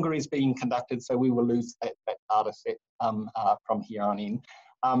 no longer is being conducted, so we will lose that data set from here on in.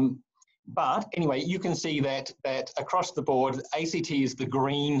 But anyway, you can see that across the board, ACT is the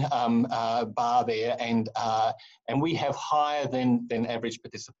green bar there, and we have higher than average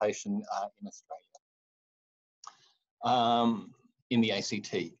participation in Australia in the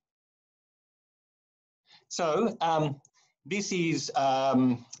ACT. So this is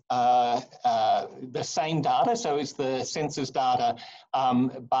the same data, so it's the census data,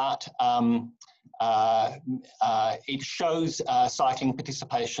 but it shows cycling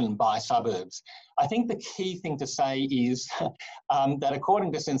participation by suburbs. I think the key thing to say is that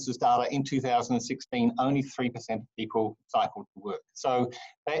according to census data in 2016, only 3% of people cycled to work. So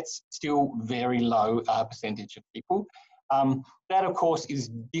that's still very low percentage of people. That, of course, is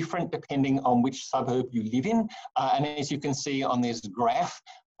different depending on which suburb you live in. And as you can see on this graph,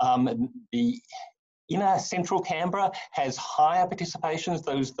 the inner central Canberra has higher participations,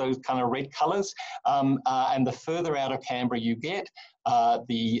 those kind of red colours, and the further out of Canberra you get,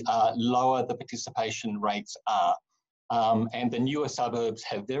 the lower the participation rates are. And the newer suburbs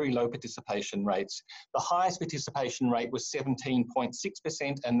have very low participation rates. The highest participation rate was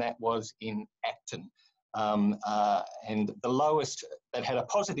 17.6%, and that was in Acton. And the lowest that had a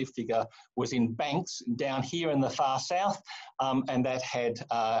positive figure was in Banks, down here in the far south, and that had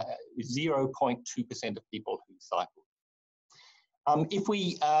 0.2% of people who cycled. If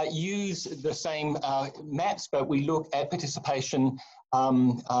we use the same maps, but we look at participation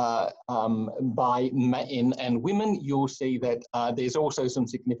by men and women, you'll see that there's also some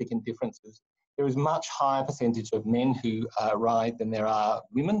significant differences. There is much higher percentage of men who ride than there are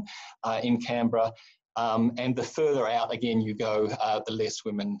women in Canberra. And the further out again you go, the less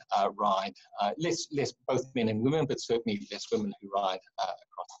women ride. Less both men and women, but certainly less women who ride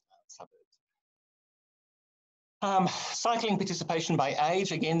across suburbs. Cycling participation by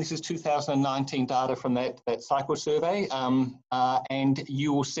age, again, this is 2019 data from that cycle survey, and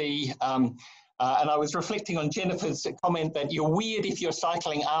you will see, and I was reflecting on Jennifer's comment that you're weird if you're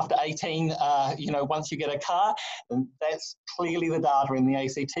cycling after 18, you know, once you get a car. And that's clearly the data in the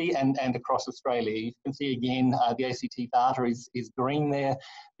ACT and across Australia. You can see again, the ACT data is green there.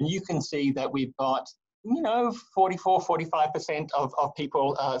 And you can see that we've got, you know, 44, 45% of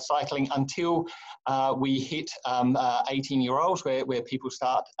people cycling until we hit 18-year-olds where people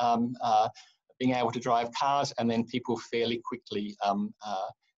start being able to drive cars, and then people fairly quickly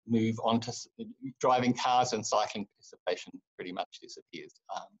move on to driving cars, and cycling participation pretty much disappears.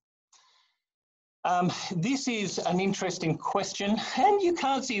 This is an interesting question, and you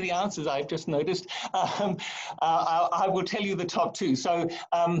can't see the answers, I've just noticed. I will tell you the top two. So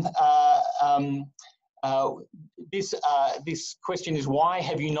this question is, why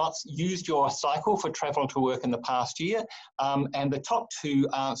have you not used your cycle for travel to work in the past year? And the top two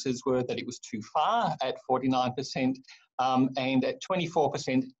answers were that it was too far at 49%, and at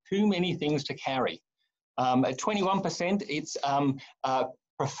 24%, too many things to carry. At 21%, it's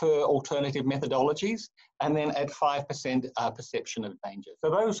prefer alternative methodologies, and then at 5%, perception of danger.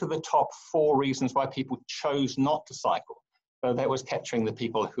 So those are the top 4 reasons why people chose not to cycle. So that was capturing the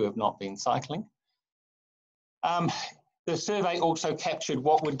people who have not been cycling. The survey also captured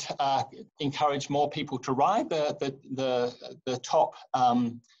what would encourage more people to ride. The top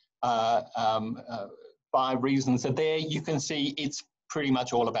 5 reasons are there. You can see it's pretty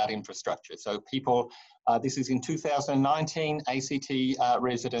much all about infrastructure. So people, this is in 2019, ACT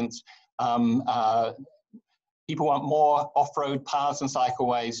residents, people want more off-road paths and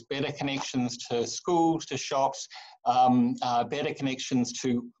cycleways, better connections to schools, to shops, better connections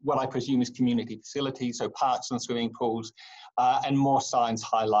to what I presume is community facilities, so parks and swimming pools, and more signs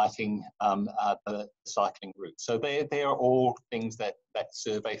highlighting the cycling route. So they're all things that that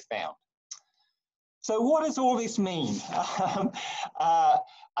survey found. So what does all this mean?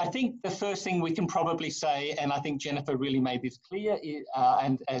 I think the first thing we can probably say, and I think Jennifer really made this clear,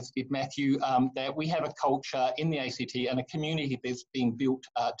 and as did Matthew, that we have a culture in the ACT and a community that's being built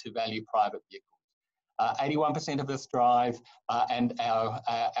to value private vehicles. 81% of us drive, and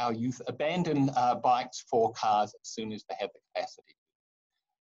our youth abandon bikes for cars as soon as they have the capacity.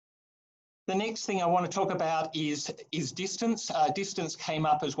 The next thing I want to talk about is distance. Distance came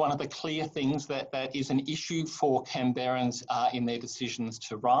up as one of the clear things that is an issue for Canberrans in their decisions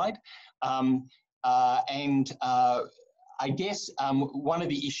to ride. I guess one of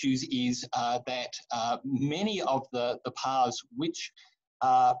the issues is that many of the paths which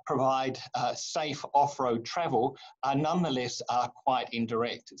provide safe off-road travel are nonetheless quite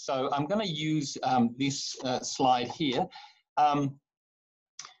indirect. So I'm going to use this slide here.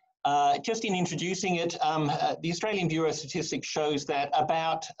 Just in introducing it, the Australian Bureau of Statistics shows that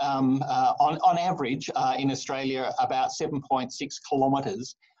about, on average in Australia, about 7.6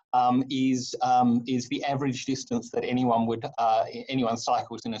 kilometres is the average distance that anyone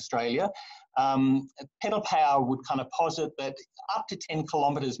cycles in Australia. Pedal Power would kind of posit that up to 10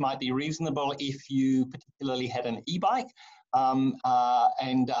 kilometres might be reasonable if you particularly had an e-bike, and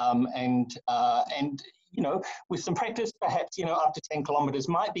you know, with some practice, perhaps, you know, up to 10 kilometres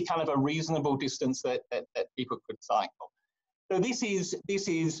might be kind of a reasonable distance that people could cycle. So this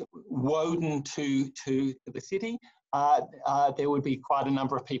is woden to the city. There would be quite a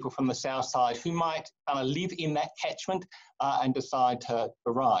number of people from the south side who might kind of live in that catchment and decide to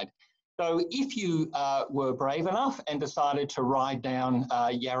ride. So if you were brave enough and decided to ride down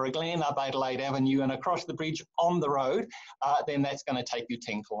Yarra Glen up Adelaide Avenue and across the bridge on the road, then that's going to take you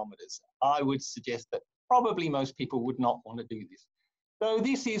 10 kilometres. I would suggest that probably most people would not want to do this. So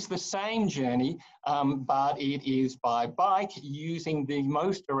this is the same journey, but it is by bike using the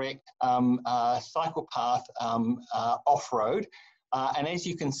most direct cycle path off-road. And as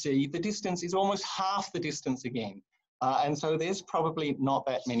you can see, the distance is almost half the distance again. And so there's probably not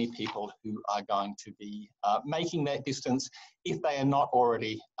that many people who are going to be making that distance if they are not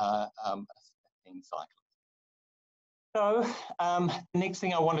already in cycling. So the next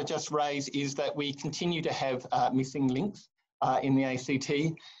thing I want to just raise is that we continue to have missing links in the ACT.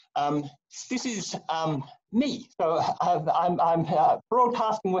 This is me. So I'm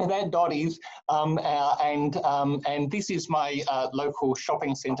broadcasting where that dot is, and this is my local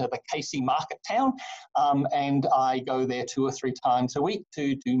shopping centre, the Casey Market Town, and I go there 2 or 3 times a week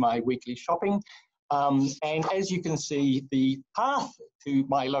to do my weekly shopping. And as you can see, the path to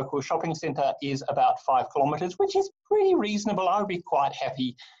my local shopping centre is about 5 kilometres, which is pretty reasonable. I would be quite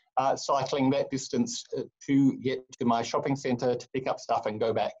happy cycling that distance to get to my shopping centre to pick up stuff and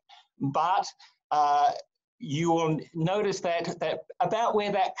go back. But you will notice that about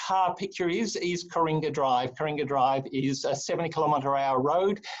where that car picture is Coringa Drive. Coringa Drive is a 70-kilometre-hour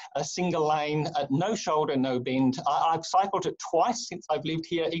road, a single lane, no shoulder, no bend. I've cycled it twice since I've lived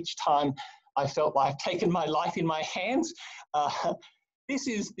here. Each time I felt like I've taken my life in my hands. This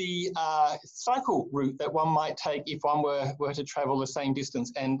is the cycle route that one might take if one were to travel the same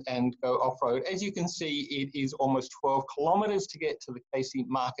distance and go off-road. As you can see, it is almost 12 kilometres to get to the Casey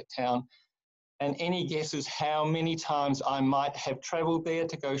Market Town. And any guesses how many times I might have travelled there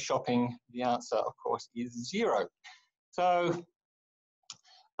to go shopping? The answer, of course, is 0. So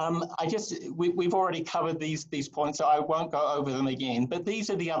we've already covered these points, so I won't go over them again. But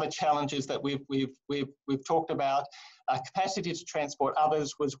these are the other challenges that we've talked about. Capacity to transport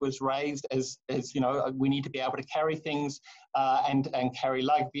others was raised as you know, we need to be able to carry things and carry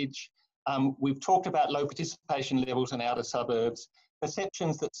luggage. We've talked about low participation levels in outer suburbs.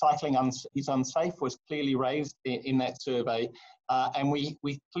 Perceptions that cycling is unsafe was clearly raised in that survey, and we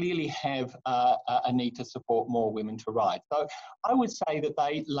clearly have a need to support more women to ride. So I would say that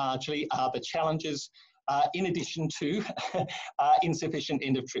they largely are the challenges, in addition to insufficient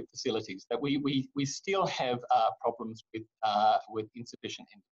end-of-trip facilities, that we still have problems with insufficient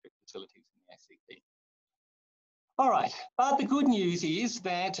end-of-trip facilities in the ACT. All right, but the good news is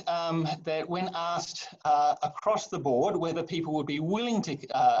that that when asked across the board whether people would be willing to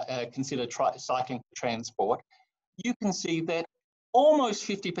consider cycling for transport, you can see that almost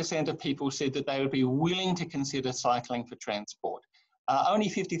 50% of people said that they would be willing to consider cycling for transport. Only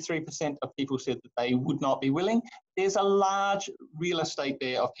 53% of people said that they would not be willing. There's a large real estate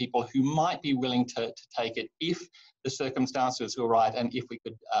there of people who might be willing to take it if the circumstances were right and if we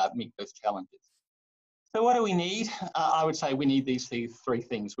could meet those challenges. So what do we need? I would say we need these 3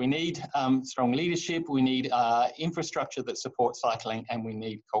 things. We need strong leadership, we need infrastructure that supports cycling, and we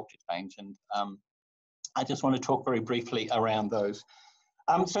need culture change. And I just want to talk very briefly around those.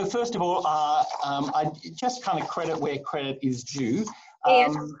 So first of all, I just kind of credit where credit is due.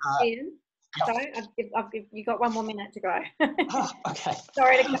 Ian, Yep. sorry, you got 1 more minute to go. Okay.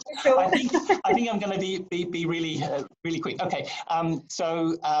 Sorry to cut you short. I think I'm going to be really really quick. Okay.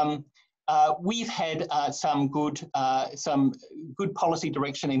 We've had some good policy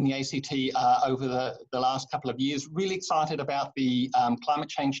direction in the ACT over the last couple of years. Really excited about the climate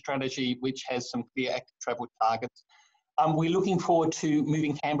change strategy, which has some clear active travel targets. We're looking forward to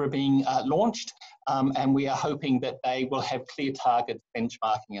Moving Canberra being launched, and we are hoping that they will have clear targets,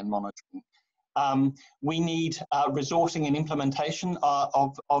 benchmarking and monitoring. We need resourcing and implementation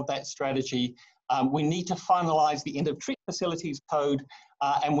of that strategy. We need to finalise the end of trip facilities code,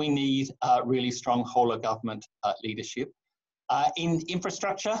 and we need really strong whole of government leadership. In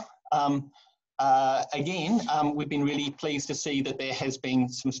infrastructure, again, we've been really pleased to see that there has been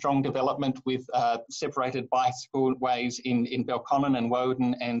some strong development with separated bicycle ways in Belconnen and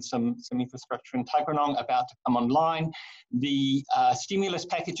Woden, and some infrastructure in Tuggeranong about to come online. The stimulus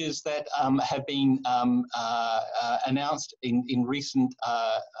packages that have been announced in recent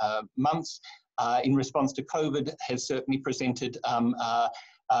months in response to COVID has certainly presented a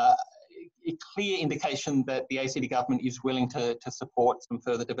clear indication that the ACT government is willing to support some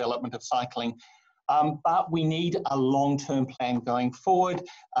further development of cycling. But we need a long-term plan going forward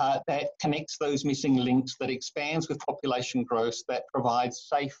that connects those missing links, that expands with population growth, that provides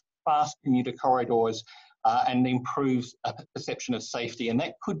safe, fast commuter corridors, and improves a perception of safety. And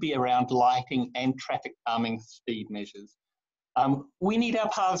that could be around lighting and traffic calming speed measures. We need our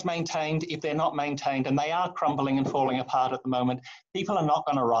paths maintained. If they're not maintained, and they are crumbling and falling apart at the moment, people are not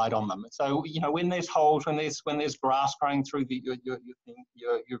going to ride on them. So, you know, when there's holes, when there's grass growing through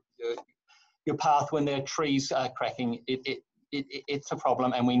your path, when there are trees cracking, it's a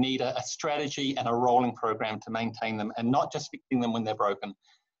problem, and we need a strategy and a rolling program to maintain them, and not just fixing them when they're broken.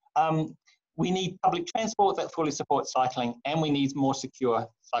 We need public transport that fully supports cycling, and we need more secure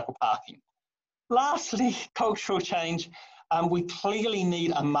cycle parking. Lastly, cultural change. We clearly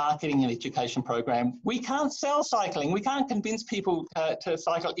need a marketing and education program. We can't sell cycling. We can't convince people to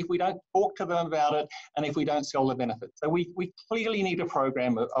cycle if we don't talk to them about it and if we don't sell the benefits. So we clearly need a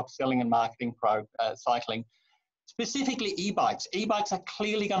program of selling and marketing cycling. Specifically e-bikes. E-bikes are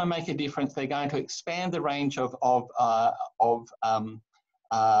clearly going to make a difference. They're going to expand the range of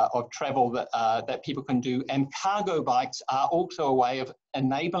travel that people can do. And cargo bikes are also a way of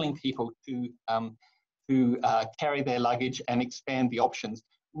enabling people to carry their luggage and expand the options.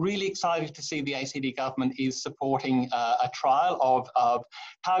 Really excited to see the ACT government is supporting a trial of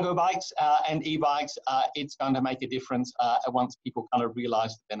cargo bikes and e-bikes. It's going to make a difference once people kind of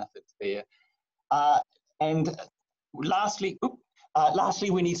realise the benefits there. And lastly,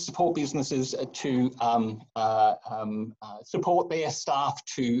 we need to support businesses to support their staff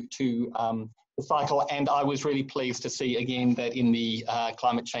to cycle. And I was really pleased to see again that in the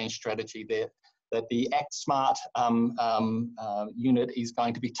climate change strategy there, that the Act Smart unit is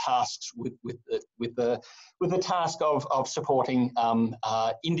going to be tasked with the task of supporting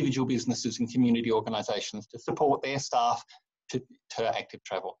individual businesses and community organisations to support their staff to active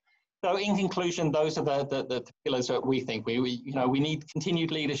travel. So in conclusion, those are the pillars that we think. We need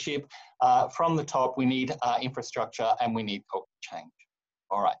continued leadership from the top. We need infrastructure, and we need culture change.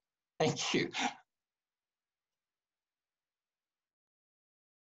 All right, thank you.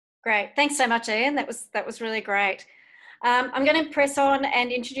 Great, thanks so much, Ian. That was really great. I'm going to press on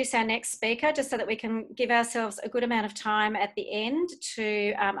and introduce our next speaker, just so that we can give ourselves a good amount of time at the end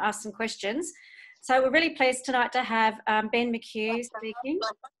to ask some questions. So we're really pleased tonight to have Ben McHugh speaking.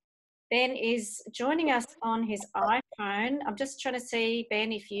 Ben is joining us on his iPhone. I'm just trying to see,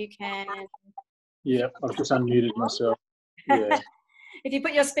 Ben, if you can. Yeah, I've just unmuted myself. Yeah. If you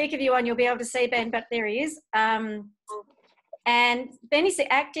put your speaker view on, you'll be able to see Ben, but there he is. And Ben is the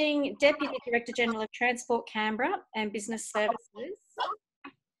Acting Deputy Director General of Transport Canberra and Business Services.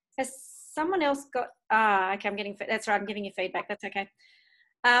 Has someone else got, okay, that's right, I'm giving you feedback, that's okay.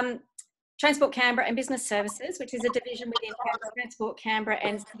 Transport Canberra and Business Services, which is a division within Transport Canberra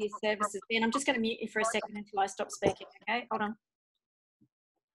and City Services. Ben, I'm just going to mute you for a second until I stop speaking, okay? Hold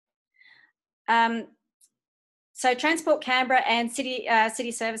on. So Transport Canberra and City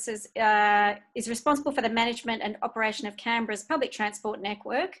Services is responsible for the management and operation of Canberra's public transport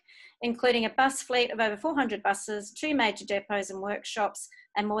network, including a bus fleet of over 400 buses, 2 major depots and workshops,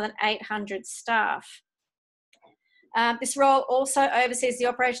 and more than 800 staff. This role also oversees the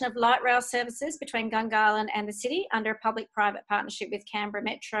operation of light rail services between Gungahlin and the city under a public-private partnership with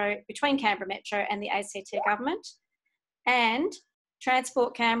between Canberra Metro and the ACT government. And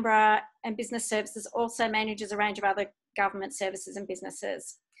Transport Canberra and Business Services also manages a range of other government services and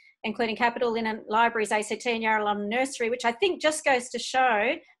businesses, including Capital Linen Libraries, ACT and Yarralong Nursery, which I think just goes to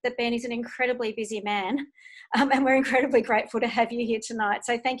show that Ben is an incredibly busy man, and we're incredibly grateful to have you here tonight.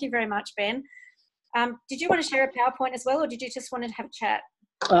 So thank you very much, Ben. Did you want to share a PowerPoint as well, or did you just want to have a chat?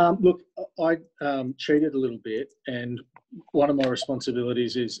 Look, I cheated a little bit, and one of my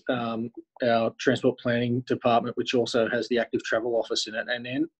responsibilities is our transport planning department, which also has the active travel office in it,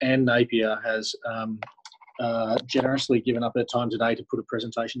 and Napier has generously given up her time today to put a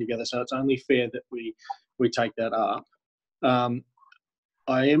presentation together, so it's only fair that we take that up.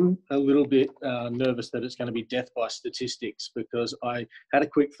 I am a little bit nervous that it's going to be death by statistics, because I had a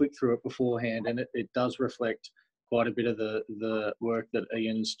quick flick through it beforehand, and it does reflect quite a bit of the work that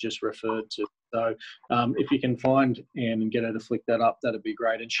Ian's just referred to. So if you can find Ian and get her to flick that up, that'd be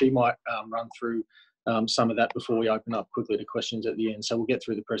great. And she might run through some of that before we open up quickly to questions at the end. So we'll get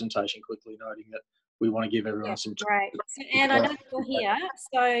through the presentation quickly, noting that we want to give everyone some time. Great. So, Anne, I know you're here,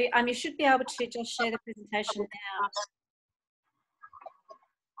 so you should be able to just share the presentation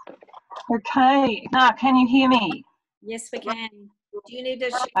now. Okay, now can you hear me? Yes, we can. Do you need to?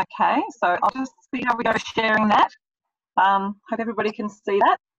 Okay, so I'll just see how we go sharing that. Hope everybody can see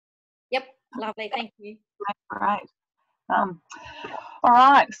that. Yep, lovely, thank you. Great. All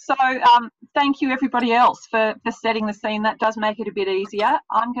right, so thank you everybody else for setting the scene. That does make it a bit easier.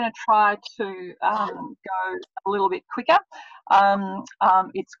 I'm going to try to go a little bit quicker.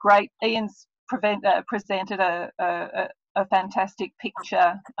 It's great. Ian's presented a fantastic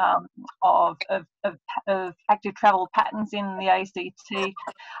picture of active travel patterns in the ACT.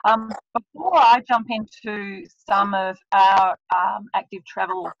 Before I jump into some of our active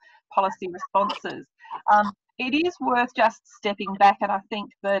travel policy responses, it is worth just stepping back, and I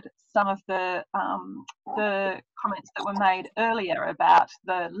think that some of the comments that were made earlier about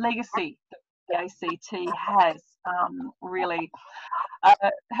the legacy that the ACT has really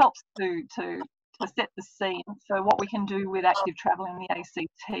helps to set the scene for what we can do with active travel in the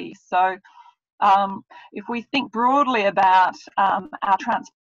ACT. So if we think broadly about our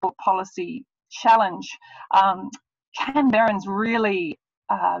transport policy challenge, Canberrans really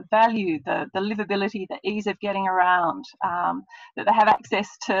value the livability, the ease of getting around, that they have access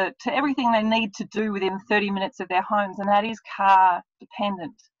to everything they need to do within 30 minutes of their homes, and that is car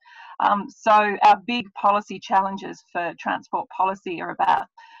dependent. So our big policy challenges for transport policy are about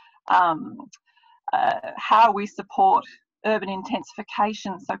how we support urban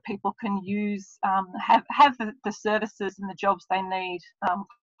intensification so people can use, have the services and the jobs they need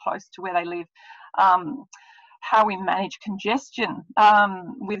close to where they live. How we manage congestion.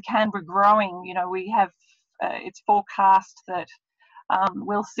 With Canberra growing, you know, we have, it's forecast that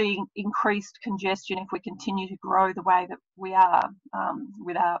we'll see increased congestion if we continue to grow the way that we are,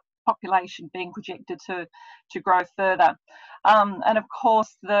 with our population being projected to grow further. And of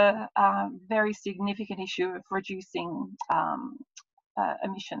course, the very significant issue of reducing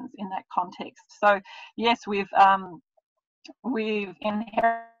emissions in that context. So yes, we've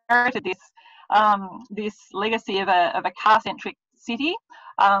inherited this legacy of a car-centric city,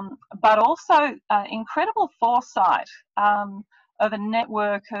 but also incredible foresight of a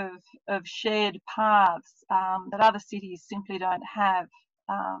network of shared paths that other cities simply don't have.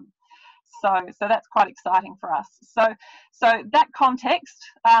 So that's quite exciting for us. So that context,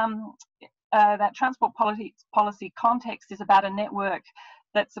 that transport policy context, is about a network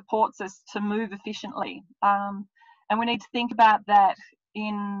that supports us to move efficiently, and we need to think about that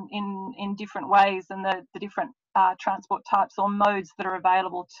in different ways, and the different transport types or modes that are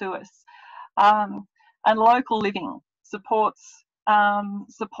available to us. And local living supports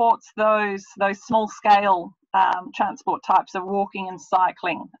those small scale transport types of walking and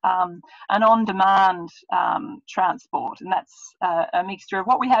cycling, and on-demand transport, and that's a mixture of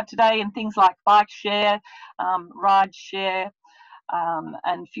what we have today in things like bike share, ride share,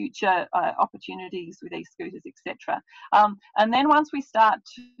 and future opportunities with e-scooters, etc. And then once we start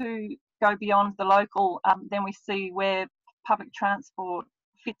to go beyond the local, then we see where public transport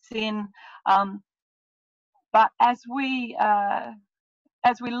fits in. But as we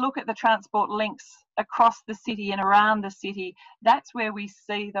look at the transport links across the city and around the city, that's where we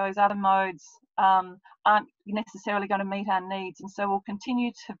see those other modes aren't necessarily going to meet our needs, and so we'll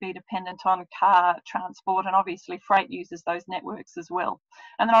continue to be dependent on car transport, and obviously freight uses those networks as well.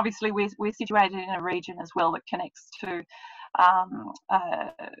 And then obviously we're situated in a region as well that connects to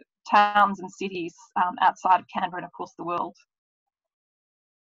towns and cities outside of Canberra and of course the world.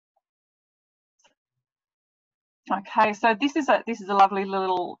 Okay, so this is a lovely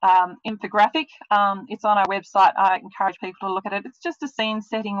little infographic. It's on our website. I encourage people to look at it. It's just a scene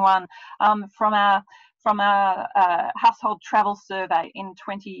setting one from our from our household travel survey in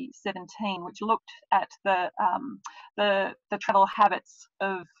 2017, which looked at the travel habits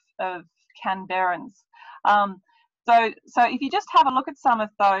of Canberrans. So if you just have a look at some of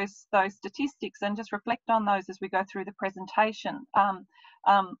those statistics and just reflect on those as we go through the presentation.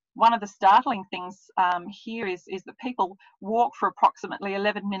 One of the startling things here is that people walk for approximately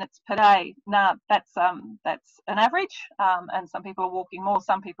 11 minutes per day. Now that's an average, and some people are walking more,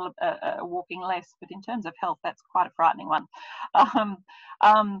 some people are walking less. But in terms of health, that's quite a frightening one.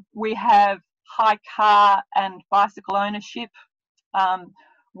 We have high car and bicycle ownership.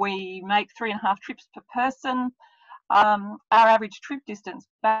 We make 3.5 trips per person. Our average trip distance,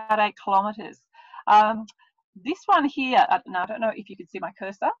 about 8 kilometres. This one here, now I don't know if you can see my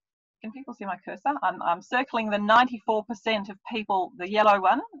cursor. Can people see my cursor? I'm circling the 94% of people, the yellow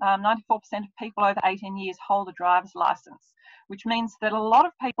one, 94% of people over 18 years hold a driver's licence, which means that a lot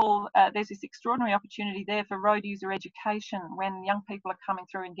of people, there's this extraordinary opportunity there for road user education when young people are coming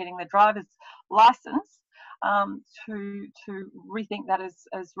through and getting their driver's licence. To rethink that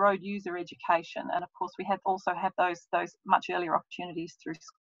as road user education, and of course we also have those much earlier opportunities through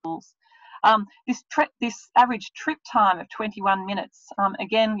schools. This average trip time of 21 minutes.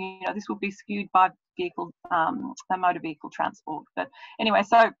 Again, this will be skewed by motor vehicle transport. But anyway,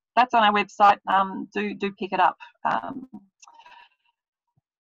 so that's on our website. Do pick it up.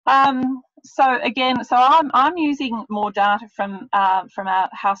 So I'm using more data from our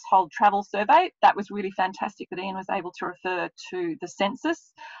household travel survey. That was really fantastic that Ian was able to refer to the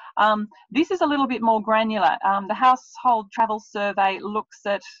census. This is a little bit more granular. The household travel survey looks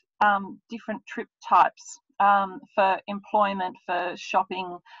at different trip types for employment, for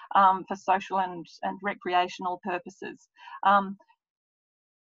shopping, for social and recreational purposes.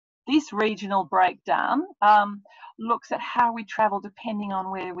 This regional breakdown looks at how we travel depending on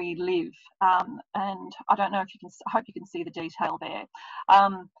where we live, and I don't know if you can. I hope you can see the detail there.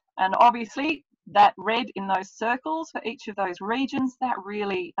 And obviously, that red in those circles for each of those regions, that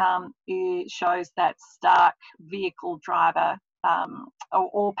really shows that stark vehicle driver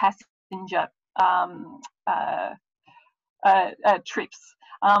or passenger trips.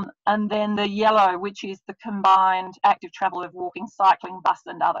 And then the yellow, which is the combined active travel of walking, cycling, bus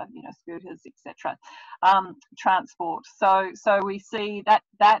and other, scooters, etc. Transport. So we see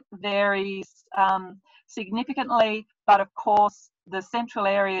that varies significantly, but of course the central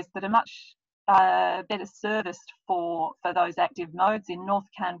areas that are much better serviced for those active modes in North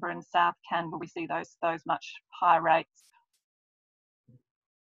Canberra and South Canberra, we see those much higher rates.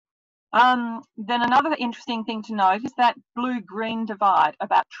 Then another interesting thing to note is that blue-green divide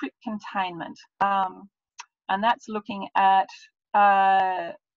about trip containment, and that's looking at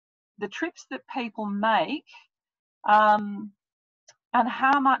the trips that people make and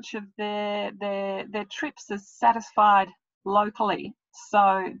how much of their trips is satisfied locally.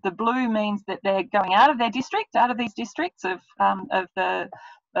 So the blue means that they're going out of their district, out of these districts of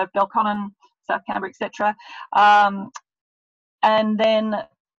Belconnen, South Canberra, etc. And then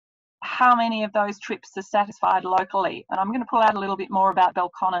how many of those trips are satisfied locally. And I'm going to pull out a little bit more about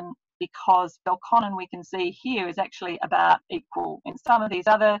Belconnen, because Belconnen, we can see here, is actually about equal. In some of these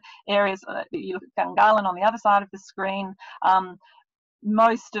other areas, you look at Gungahlin on the other side of the screen,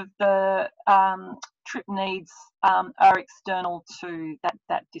 most of the trip needs are external to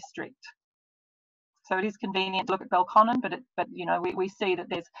that district. So it is convenient to look at Belconnen, but we see that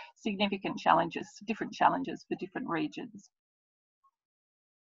there's significant challenges, different challenges for different regions.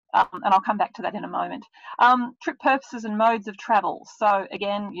 And I'll come back to that in a moment. Trip purposes and modes of travel. So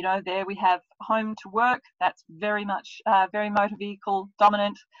again, there we have home to work. That's very much very motor vehicle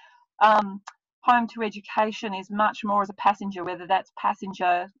dominant. Home to education is much more as a passenger, whether that's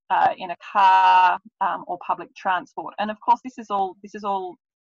passenger in a car or public transport. And of course, this is all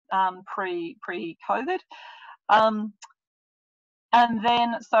pre-COVID. And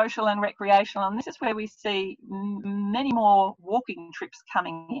then social and recreational, and this is where we see many more walking trips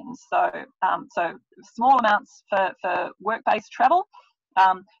coming in. So small amounts for work-based travel,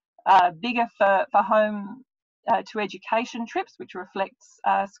 bigger for home to education trips, which reflects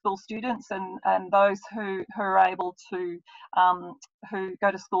school students and those who are able to who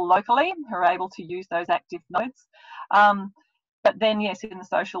go to school locally, who are able to use those active modes. But then, yes, in the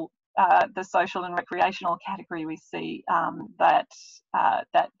social and recreational category, we see that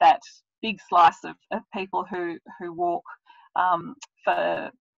big slice of people who walk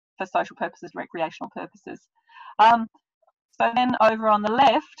for social purposes, recreational purposes. So then over on the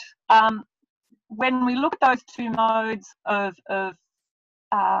left, when we look at those two modes of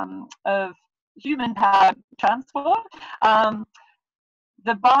human powered transport,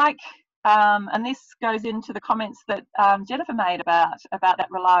 the bike and this goes into the comments that Jennifer made about that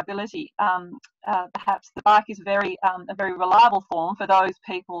reliability. Perhaps the bike is a very reliable form for those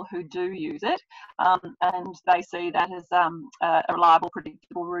people who do use it, and they see that as a reliable,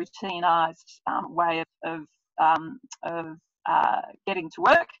 predictable, routinized way of getting to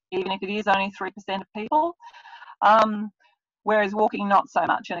work, even if it is only 3% of people. Whereas walking, not so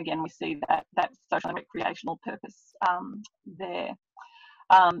much. And again, we see that social and recreational purpose there.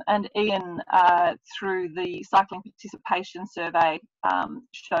 And Ian, through the cycling participation survey,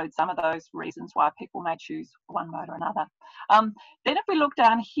 showed some of those reasons why people may choose one mode or another. Then if we look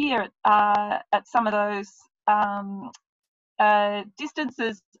down here at some of those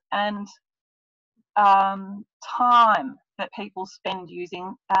distances and time that people spend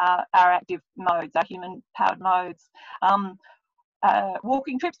using our active modes, our human-powered modes.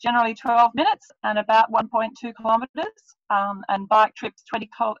 Walking trips generally 12 minutes and about 1.2 kilometres, and bike trips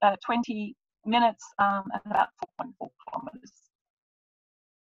 20 minutes and about 4.4 kilometres.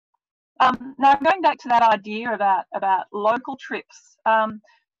 Now, going back to that idea about local trips,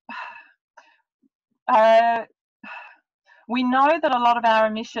 we know that a lot of our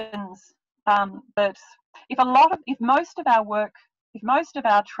emissions, that if most of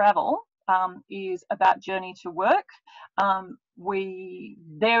our travel is about journey to work,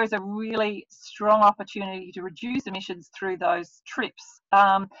 there is a really strong opportunity to reduce emissions through those trips.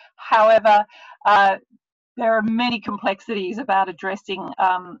 However, there are many complexities about addressing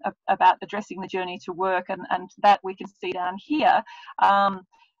the journey to work, and that we can see down here.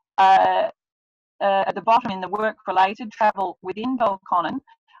 At the bottom in the work-related travel within Belconnen,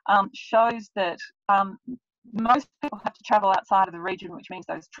 shows that most people have to travel outside of the region, which means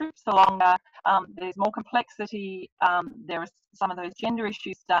those trips are longer. There's more complexity. There are some of those gender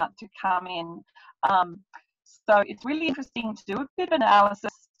issues start to come in. So it's really interesting to do a bit of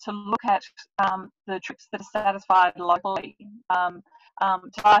analysis to look at the trips that are satisfied locally, to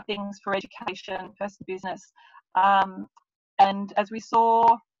buy things for education, personal business. And as we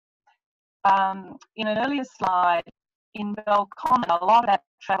saw in an earlier slide, in Belconnen, a lot of that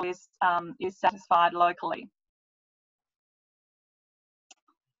travel is satisfied locally.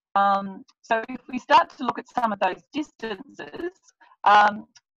 So if we start to look at some of those distances,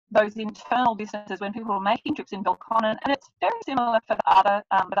 those internal distances when people are making trips in Belconnen, and it's very similar for the other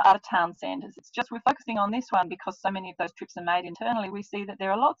town centres. It's just we're focusing on this one because so many of those trips are made internally. We see that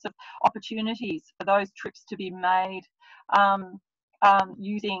there are lots of opportunities for those trips to be made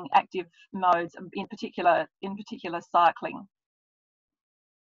using active modes, in particular cycling.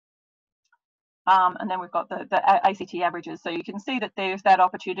 And then we've got the ACT averages. So you can see that there's that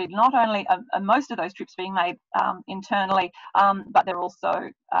opportunity. Not only are most of those trips being made internally, but they're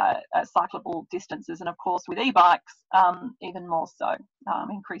also cyclable distances. And of course, with e-bikes, even more so,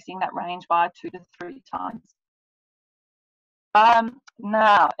 increasing that range by 2 to 3 times.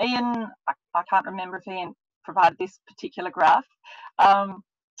 Now, Ian, I can't remember if Ian provided this particular graph,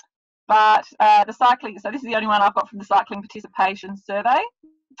 but the cycling, so this is the only one I've got from the cycling participation survey.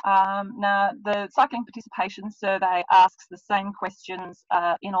 Now, the cycling participation survey asks the same questions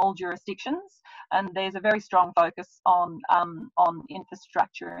in all jurisdictions, and there's a very strong focus on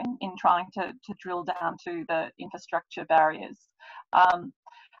infrastructure in trying to drill down to the infrastructure barriers.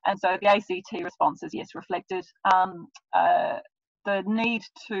 And so the ACT responses, yes, reflected the need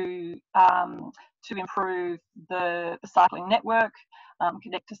to improve the cycling network,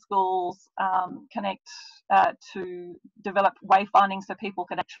 connect to schools, connect to develop wayfinding so people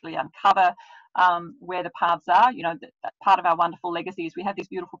can actually uncover where the paths are. You know, that part of our wonderful legacy is we have these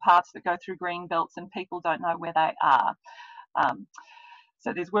beautiful paths that go through green belts and people don't know where they are.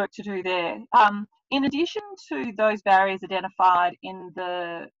 So there's work to do there. In addition to those barriers identified in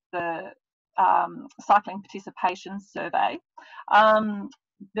the cycling participation survey,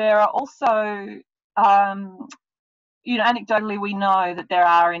 there are also, you know, anecdotally we know that there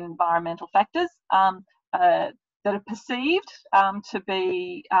are environmental factors that are perceived to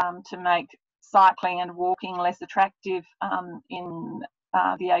make cycling and walking less attractive in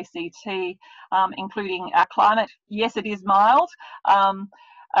the ACT, including our climate. Yes, it is mild, and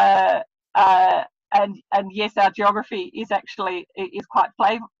yes, our geography is quite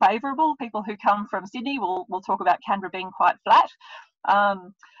favourable. People who come from Sydney will talk about Canberra being quite flat,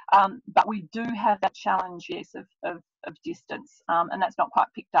 but we do have that challenge, yes, of distance, and that's not quite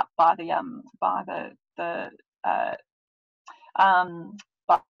picked up by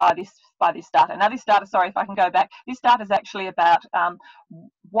this data. Now, this data, sorry if I can go back. This data is actually about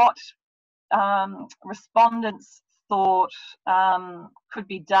what respondents thought could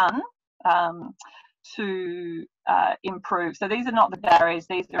be done to improve. So these are not the barriers.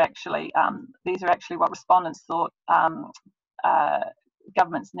 These are actually what respondents thought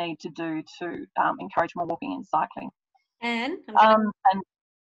governments need to do to encourage more walking and cycling. And and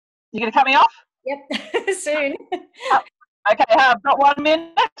you're going to cut me off? Yep, soon. Okay, I've got 1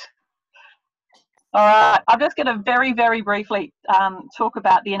 minute. All right, I'm just going to very, very briefly talk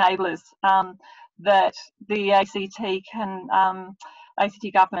about the enablers that the ACT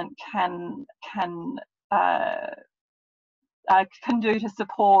government can do to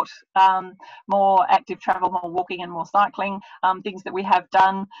support more active travel, more walking and more cycling, things that we have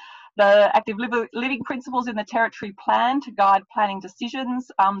done. The active living principles in the territory plan to guide planning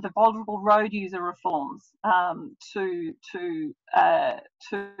decisions, the vulnerable road user reforms to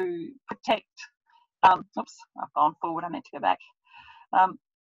protect, oops, I've gone forward, I meant to go back.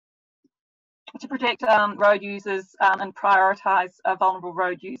 To protect road users and prioritise vulnerable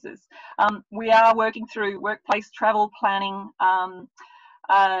road users. We are working through workplace travel planning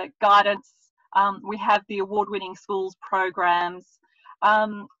guidance. We have the award-winning schools programs.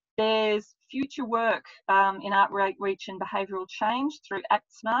 There's future work in outreach and behavioural change through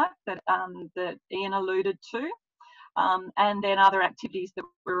ActSmart that Ian alluded to. And then other activities that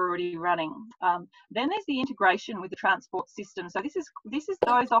we're already running. Then there's the integration with the transport system. So this is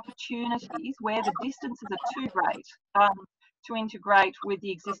those opportunities where the distances are too great to integrate with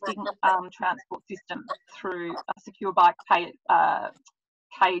the existing transport system through secure bike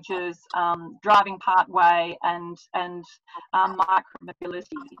cages, driving part way, and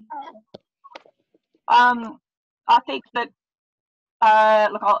micro-mobility. I think that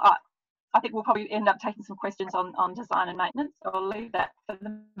I think we'll probably end up taking some questions on design and maintenance. So I'll leave that for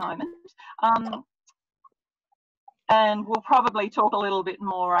the moment. And we'll probably talk a little bit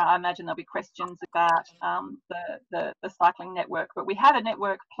more. I imagine there'll be questions about the cycling network. But we have a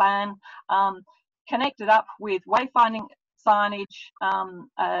network plan connected up with wayfinding signage,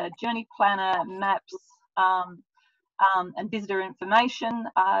 journey planner, maps, and visitor information.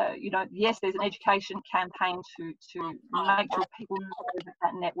 Yes, there's an education campaign to make sure people know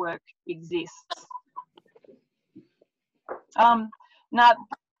that network exists. Now,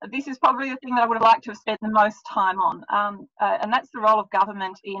 this is probably the thing that I would have liked to have spent the most time on, and that's the role of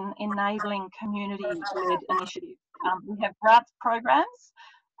government in enabling community-led initiatives. We have grants programs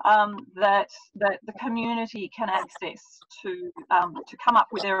that the community can access to come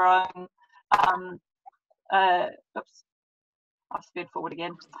up with their own. Oops, I've sped forward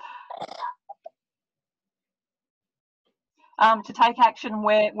again. To take action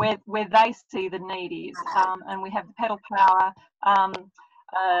where they see the need is, and we have the pedal power,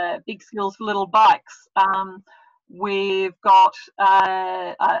 big skills for little bikes. We've got,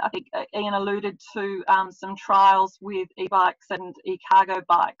 I think Ian alluded to some trials with e-bikes and e-cargo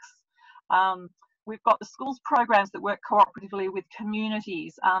bikes. We've got the schools programs that work cooperatively with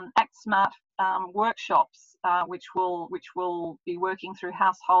communities, ActSmart workshops, which will be working through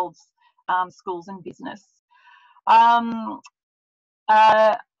households, schools and business. I've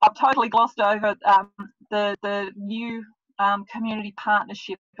totally glossed over the new community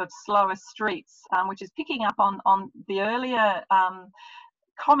partnership of Slower Streets, which is picking up on the earlier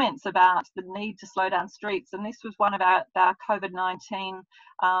comments about the need to slow down streets, and this was one of our COVID-19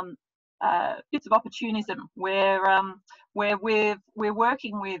 bits of opportunism where we're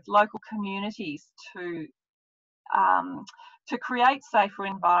working with local communities to create safer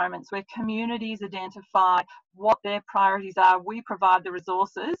environments where communities identify what their priorities are. We provide the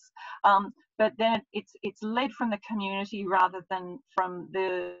resources, but then it's led from the community rather than from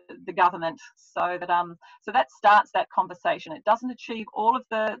the government, so that starts that conversation. It doesn't achieve all of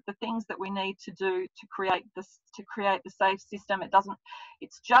the things that we need to do to create the safe system.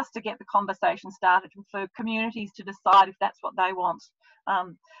 It's just to get the conversation started and for communities to decide if that's what they want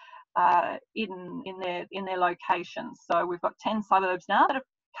in their locations. So we've got 10 suburbs now that have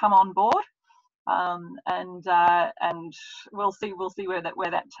come on board, and we'll see where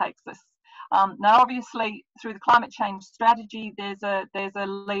that takes us. Now, obviously, through the climate change strategy, there's a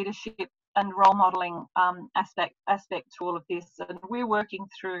leadership and role modelling aspect to all of this, and we're working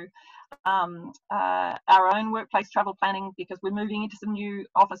through our own workplace travel planning because we're moving into some new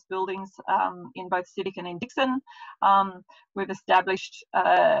office buildings in both Civic and in Dixon. We've established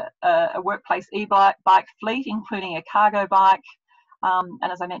a workplace e-bike fleet, including a cargo bike, and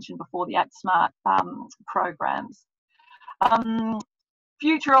as I mentioned before, the ActSmart programs.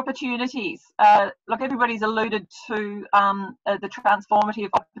 Future opportunities. Look, everybody's alluded to the transformative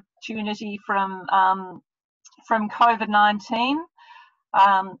opportunity from COVID-19.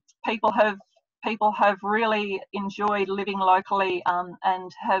 People have really enjoyed living locally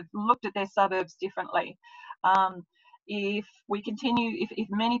and have looked at their suburbs differently. If we continue, if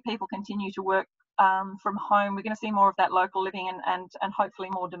many people continue to work from home, we're going to see more of that local living and hopefully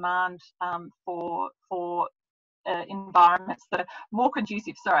more demand for environments that are more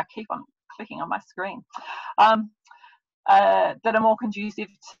conducive. Sorry, I keep on clicking on my screen. That are more conducive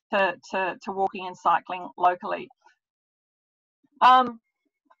to walking and cycling locally.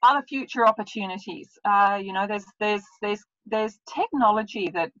 Other future opportunities. You know, there's technology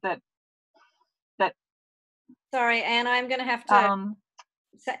that. Sorry, Anne, I'm going to have to.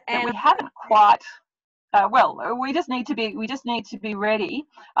 That we haven't quite. Well, we just need to be ready.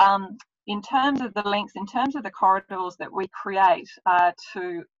 In terms of the links, in terms of the corridors that we create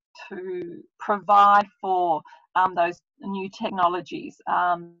to provide for those new technologies,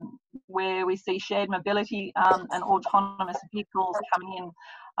 where we see shared mobility and autonomous vehicles coming in,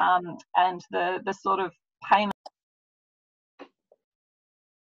 and the sort of payment.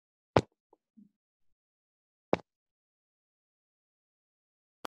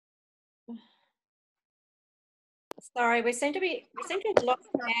 Sorry, we seem to have lost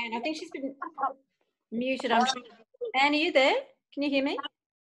Anne. I think she's been muted. Anne, are you there? Can you hear me?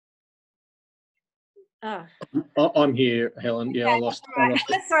 Oh. I'm here, Helen. Yeah, okay, I lost. Right.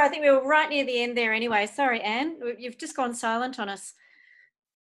 Sorry, I think we were right near the end there anyway. Sorry, Anne. You've just gone silent on us.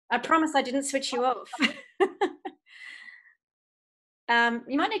 I promise I didn't switch you off.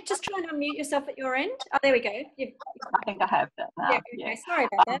 You might need to just try and unmute yourself at your end. Oh, there we go. I think I have that now. Yeah, okay. Yeah. Sorry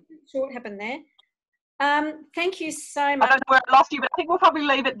about that. Not sure what happened there. Thank you so much. I don't know where I lost you, but I think we'll probably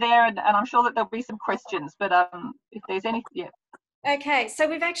leave it there, and I'm sure that there'll be some questions. But if there's any, yeah. Okay, so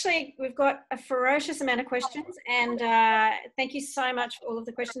we've got a ferocious amount of questions, and thank you so much for all of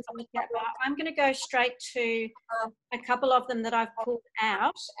the questions on the chat bar. I'm going to go straight to a couple of them that I've pulled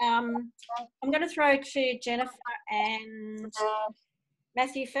out. I'm going to throw to Jennifer and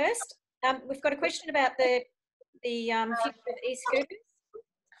Matthew first. We've got a question about the future of e-scooters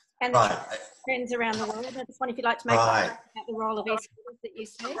and the trends around the world. I just wonder if you'd like to make a comment about the role of e-scooters that you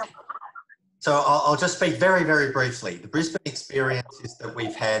see. So I'll just speak very, very briefly. The Brisbane experience is that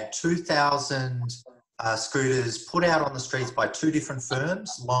we've had 2,000 scooters put out on the streets by two different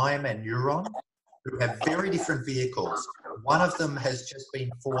firms, Lime and Neuron, who have very different vehicles. One of them has just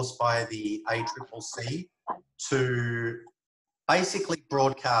been forced by the ACCC to basically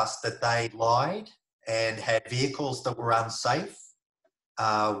broadcast that they lied and had vehicles that were unsafe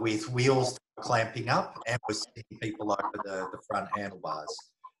with wheels that were clamping up and were sending people over the front handlebars.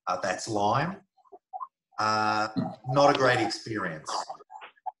 That's Lime. Not a great experience.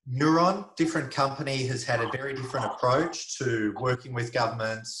 Neuron, different company, has had a very different approach to working with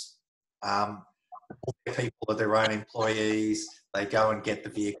governments. All their people are their own employees. They go and get the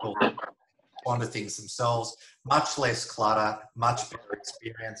vehicle, onto things themselves. Much less clutter, much better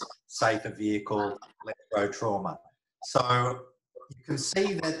experience, safer vehicle, less road trauma. So you can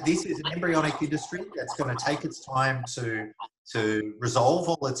see that this is an embryonic industry that's going to take its time to resolve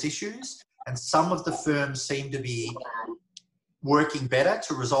all its issues, and some of the firms seem to be working better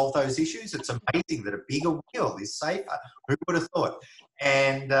to resolve those issues. It's amazing that a bigger wheel is safer. Who would have thought?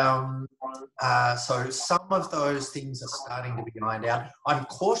 And so some of those things are starting to be ironed out. I'm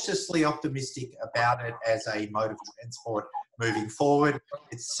cautiously optimistic about it as a mode of transport moving forward.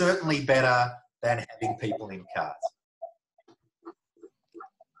 It's certainly better than having people in cars.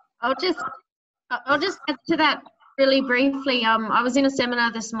 I'll just add to that really briefly. I was in a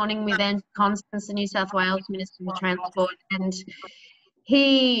seminar this morning with Andrew Constance, the New South Wales Minister for Transport, and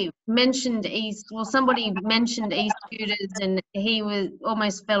he mentioned somebody mentioned e-scooters, and he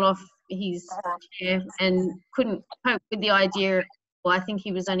almost fell off his chair and couldn't cope with the idea. Well, I think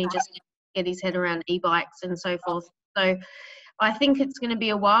he was only just get his head around e-bikes and so forth. So I think it's going to be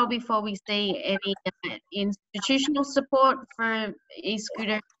a while before we see any institutional support for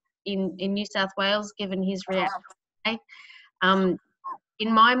e-scooter in New South Wales, given his reaction.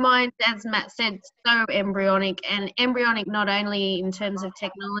 In my mind, as Matt said, so embryonic, and embryonic not only in terms of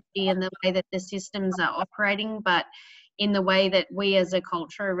technology and the way that the systems are operating, but in the way that we as a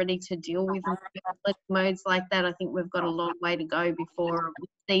culture are ready to deal with modes like that. I think we've got a long way to go before we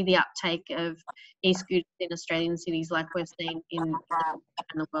see the uptake of e-scooters in Australian cities like we've seen in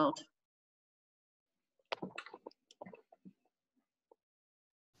the world.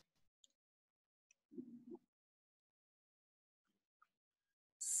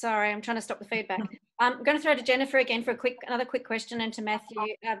 Sorry, I'm trying to stop the feedback. I'm going to throw to Jennifer again for another quick question, and to Matthew,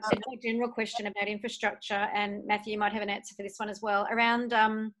 a more general question about infrastructure. And Matthew, you might have an answer for this one as well, around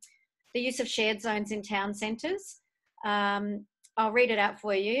the use of shared zones in town centres. I'll read it out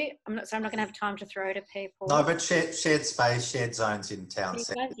for you. I'm not going to have time to throw to people. No, but shared space, shared zones in town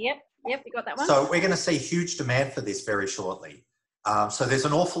centres. Yep. Yep, we got that one. So we're going to see huge demand for this very shortly. So there's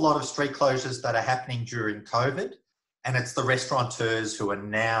an awful lot of street closures that are happening during COVID, and it's the restaurateurs who are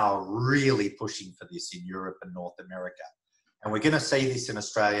now really pushing for this in Europe and North America. And we're going to see this in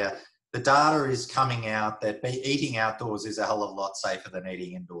Australia. The data is coming out that eating outdoors is a hell of a lot safer than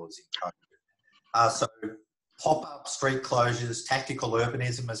eating indoors in COVID. So pop-up street closures, tactical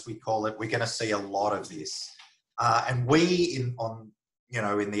urbanism, as we call it, we're going to see a lot of this. And we,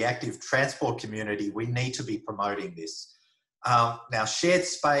 in the active transport community, we need to be promoting this. Now, shared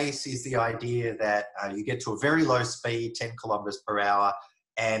space is the idea that you get to a very low speed, 10 kilometres per hour,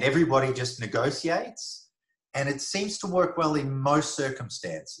 and everybody just negotiates. And it seems to work well in most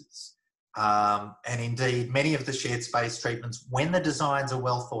circumstances. And indeed, many of the shared space treatments, when the designs are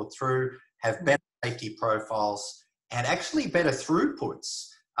well thought through, have better safety profiles and actually better throughputs.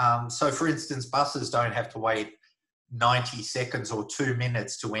 So, for instance, buses don't have to wait 90 seconds or 2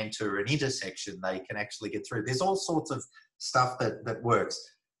 minutes to enter an intersection. They can actually get through. There's all sorts of stuff that works.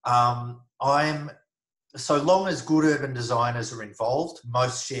 So long as good urban designers are involved,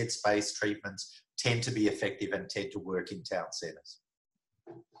 most shared space treatments tend to be effective and tend to work in town centres.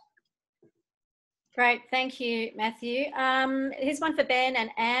 Great, thank you, Matthew. Here's one for Ben and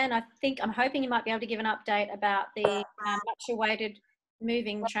Anne. I'm hoping you might be able to give an update about the much-awaited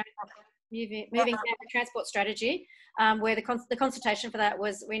moving transport strategy, where the consultation for that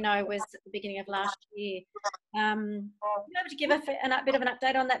was at the beginning of last year. Are you able to give a bit of an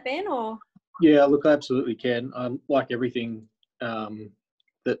update on that, Ben? Or yeah, look, I absolutely can. Like everything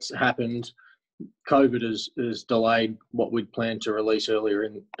that's happened, COVID has delayed what we'd planned to release earlier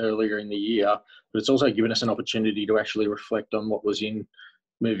in the year, but it's also given us an opportunity to actually reflect on what was in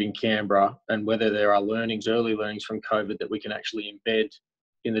moving Canberra and whether there are early learnings from COVID that we can actually embed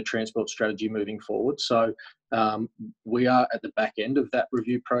in the transport strategy moving forward. So we are at the back end of that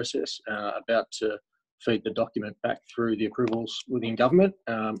review process, about to feed the document back through the approvals within government,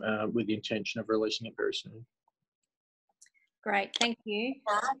 with the intention of releasing it very soon. Great, thank you.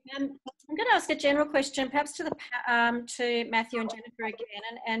 I'm going to ask a general question, perhaps to Matthew and Jennifer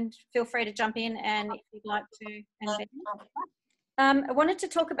again, and feel free to jump in and if you'd like to. I wanted to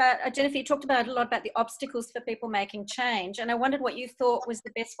talk about, Jennifer, you talked about a lot about the obstacles for people making change, and I wondered what you thought was the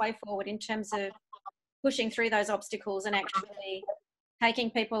best way forward in terms of pushing through those obstacles and actually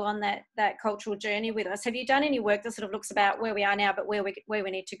taking people on that cultural journey with us. Have you done any work that sort of looks about where we are now, but where we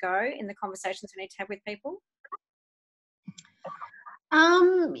need to go in the conversations we need to have with people?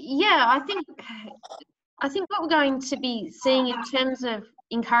 Yeah, I think what we're going to be seeing in terms of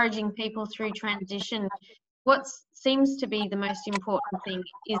encouraging people through transition, what seems to be the most important thing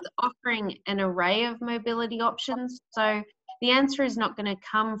is offering an array of mobility options. So the answer is not going to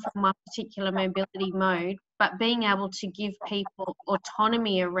come from one particular mobility mode, but being able to give people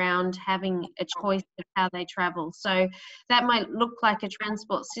autonomy around having a choice of how they travel. So that might look like a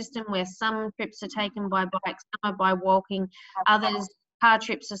transport system where some trips are taken by bikes, some are by walking, others car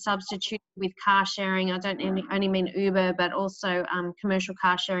trips are substituted with car sharing. I don't only mean Uber, but also commercial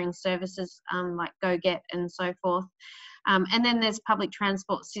car sharing services like GoGet and so forth. And then there's public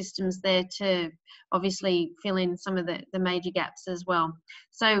transport systems there to obviously fill in some of the major gaps as well.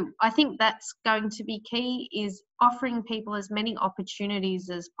 So I think that's going to be key, is offering people as many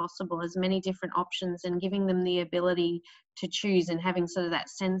opportunities as possible, as many different options, and giving them the ability to choose and having sort of that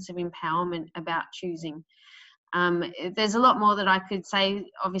sense of empowerment about choosing. There's a lot more that I could say,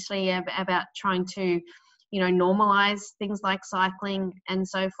 obviously, about trying to, normalise things like cycling and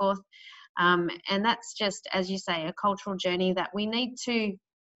so forth. And that's just, as you say, a cultural journey that we need to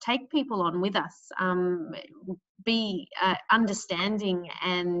take people on with us, be understanding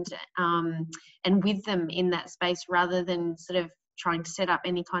and with them in that space, rather than sort of trying to set up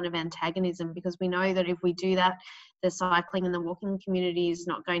any kind of antagonism, because we know that if we do that, the cycling and the walking community is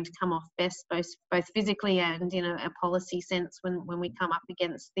not going to come off best, both physically and in a policy sense when we come up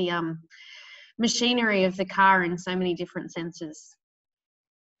against the machinery of the car in so many different senses.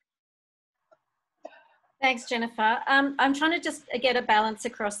 Thanks, Jennifer. I'm trying to just get a balance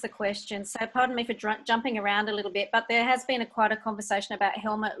across the question, so pardon me for jumping around a little bit, but there has been quite a conversation about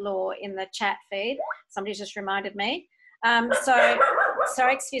helmet law in the chat feed. Somebody just reminded me. Sorry,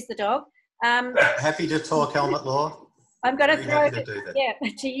 excuse the dog. Happy to talk helmet law. I'm going to throw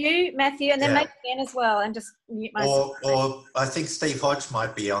it to you, Matthew, and then maybe Ian as well, and just mute myself. Or I think Steve Hodge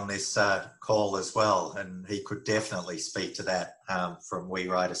might be on this call as well, and he could definitely speak to that from We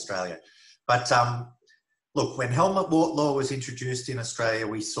Ride Australia. But look, when helmet law was introduced in Australia,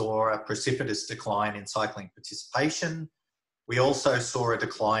 we saw a precipitous decline in cycling participation. We also saw a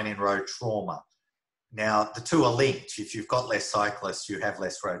decline in road trauma. Now, the two are linked. If you've got less cyclists, you have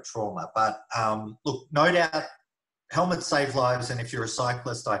less road trauma. But look, no doubt, helmets save lives. And if you're a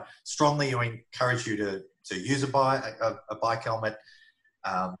cyclist, I strongly encourage you to use a bike helmet.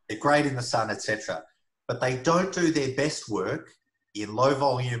 They're great in the sun, etc. But they don't do their best work in low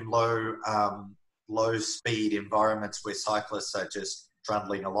volume, low speed environments where cyclists are just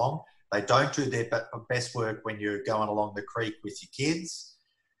trundling along. They don't do their best work when you're going along the creek with your kids.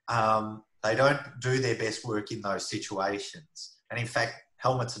 They don't do their best work in those situations. And in fact,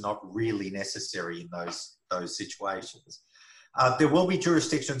 helmets are not really necessary in those situations. There will be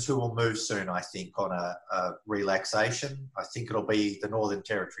jurisdictions who will move soon, I think, on a relaxation. I think it'll be the Northern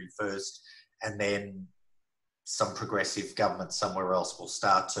Territory first, and then some progressive government somewhere else will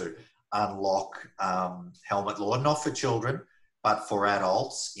start to unlock helmet law, not for children, but for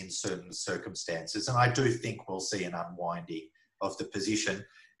adults in certain circumstances. And I do think we'll see an unwinding of the position.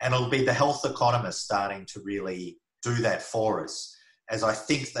 And it'll be the health economists starting to really do that for us, as I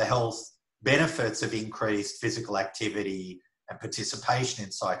think the health benefits of increased physical activity and participation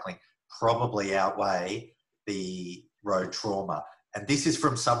in cycling probably outweigh the road trauma. And this is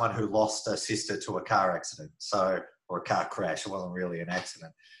from someone who lost a sister to a car accident, or a car crash. It wasn't really an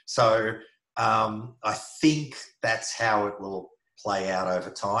accident. So I think that's how it will play out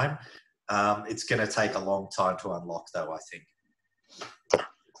over time. It's going to take a long time to unlock, though, I think.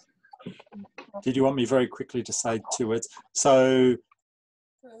 Did you want me very quickly to say 2 words? So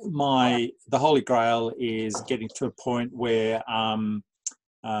the Holy Grail is getting to a point where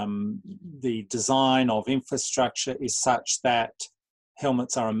the design of infrastructure is such that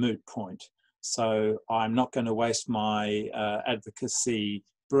helmets are a moot point. So I'm not going to waste my advocacy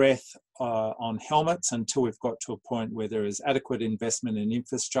breath on helmets until we've got to a point where there is adequate investment in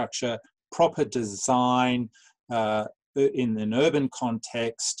infrastructure, proper design in an urban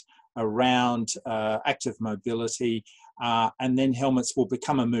context around active mobility, and then helmets will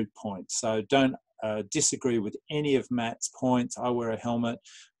become a moot point. So don't disagree with any of Matt's points. I wear a helmet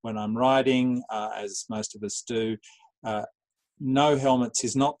when I'm riding, as most of us do. No helmets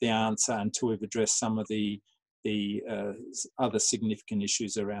is not the answer until we've addressed some of the other significant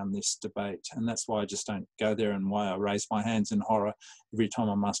issues around this debate. And that's why I just don't go there, and why I raise my hands in horror every time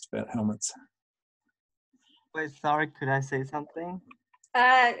I'm asked about helmets. Wait, sorry, could I say something?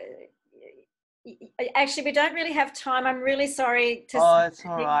 Actually, we don't really have time. I'm really sorry to Oh, it's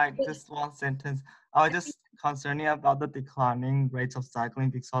all right. Just one sentence. I was just concerned about the declining rates of cycling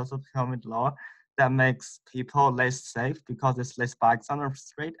because of helmet law. That makes people less safe because there's less bikes on the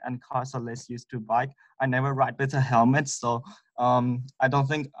street and cars are less used to bike. I never ride with a helmet, so I don't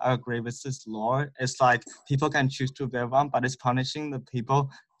think I agree with this law. It's like people can choose to wear one, but it's punishing the people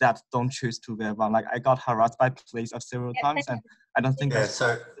that don't choose to wear one. Like I got harassed by police several times, and I don't think that's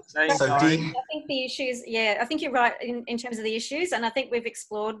I think the issues, I think you're right in terms of the issues, and I think we've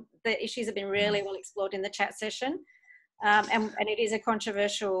explored, the issues have been really well explored in the chat session. And it is a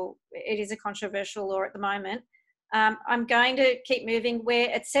controversial law at the moment. I'm going to keep moving. We're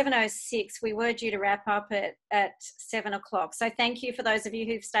at 7:06. We were due to wrap up at 7 o'clock. So thank you for those of you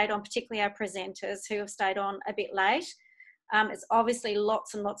who've stayed on, particularly our presenters who have stayed on a bit late. It's obviously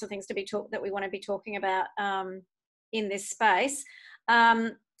lots and lots of things that we want to be talking about in this space.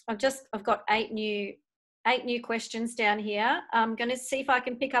 I've got eight new questions down here. I'm going to see if I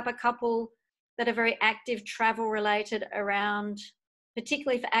can pick up a couple that are very active travel related around,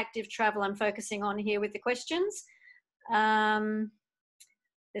 particularly for active travel, I'm focusing on here with the questions. There's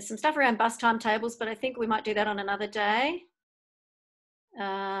some stuff around bus timetables, but I think we might do that on another day.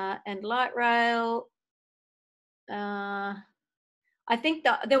 And light rail. I think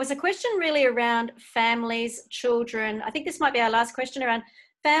there was a question really around families, children. I think this might be our last question around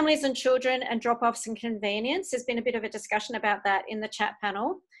families and children and drop-offs and convenience. There's been a bit of a discussion about that in the chat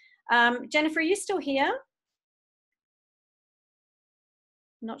panel. Jennifer, are you still here?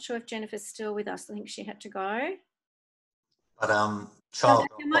 Not sure if Jennifer's still with us. I think she had to go. But I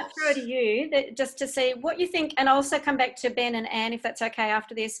might throw to you just to see what you think, and also come back to Ben and Anne if that's okay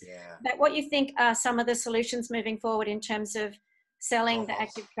after this. But what you think are some of the solutions moving forward in terms of selling the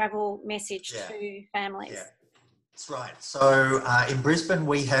active travel message to families? Yeah, that's right. So in Brisbane,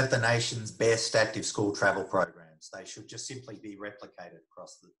 we have the nation's best active school travel programs. They should just simply be replicated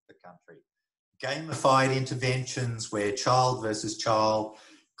across the country. Gamified interventions where child versus child,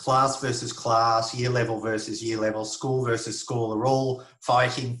 class versus class, year level versus year level, school versus school are all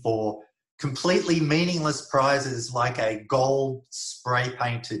fighting for completely meaningless prizes like a gold spray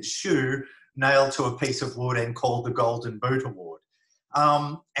painted shoe nailed to a piece of wood and called the Golden Boot Award.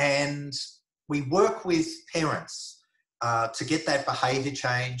 And we work with parents to get that behaviour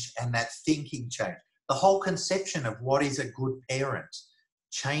change and that thinking change. the whole conception of what is a good parent,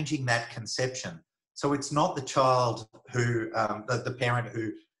 changing that conception. So it's not the child who, the parent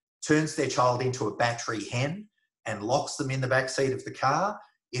who turns their child into a battery hen and locks them in the back seat of the car.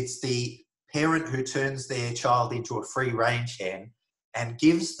 It's the parent who turns their child into a free-range hen and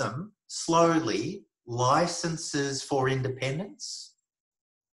gives them slowly licenses for independence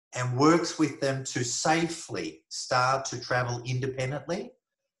and works with them to safely start to travel independently.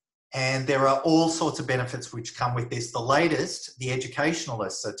 And there are all sorts of benefits which come with this. The latest, the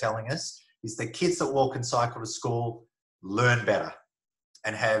educationalists are telling us, is that kids that walk and cycle to school learn better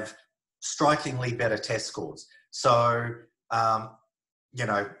and have strikingly better test scores. So, you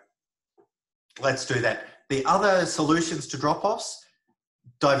know, let's do that. The other solutions to drop-offs,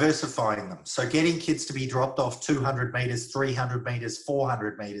 diversifying them. So getting kids to be dropped off 200 metres, 300 metres,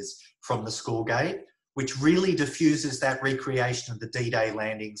 400 metres from the school gate, which really diffuses that recreation of the D-Day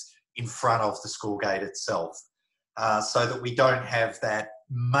landings in front of the school gate itself, so that we don't have that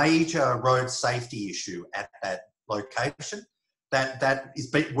major road safety issue at that location. That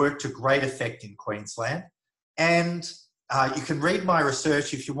is worked to great effect in Queensland. And you can read my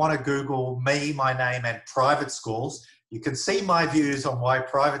research if you want to Google me, my name, and private schools. You can see my views on why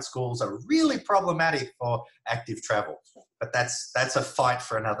private schools are really problematic for active travel. But that's a fight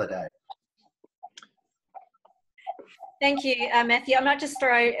for another day. Thank you, Matthew. I might just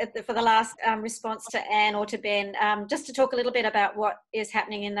throw for the last response to Anne or to Ben, just to talk a little bit about what is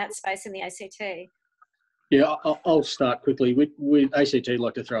happening in that space in the ACT. Yeah, I'll start quickly. We ACT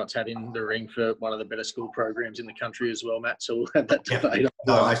like to throw its hat in the ring for one of the better school programs in the country as well, Matt. So we'll have that debate.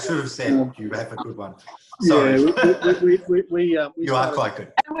 No, I should have said you have a good one. Sorry. Yeah, we you are quite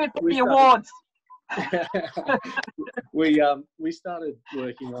good. And with the awards. We started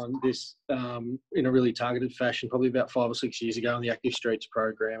working on this in a really targeted fashion probably about 5 or 6 years ago in the Active Streets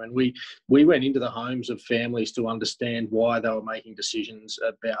program, and we went into the homes of families to understand why they were making decisions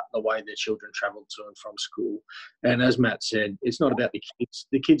about the way their children travelled to and from school. And as Matt said, it's not about the kids.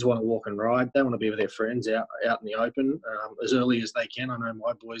 The kids want to walk and ride. They want to be with their friends out in the open as early as they can. I know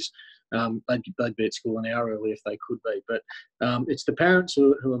my boys, they'd be at school an hour early if they could be, but it's the parents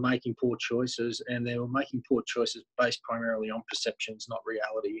who are making poor choices, and they were making poor choices based primarily on perceptions, not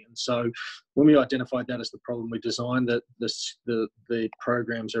reality. And so when we identified that as the problem, we designed the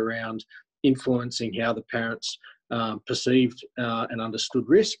programs around influencing how the parents perceived and understood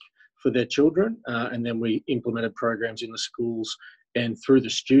risk for their children, and then we implemented programs in the schools and through the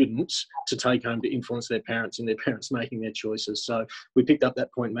students to take home to influence their parents and their parents making their choices. So we picked up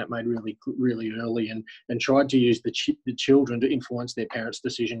that point Matt made really early and tried to use the children to influence their parents'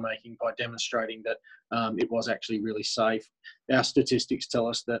 decision making by demonstrating that it was actually really safe. Our statistics tell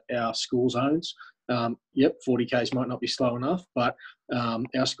us that our school zones, 40 k's might not be slow enough, but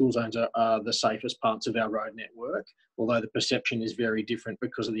our school zones are the safest parts of our road network, although the perception is very different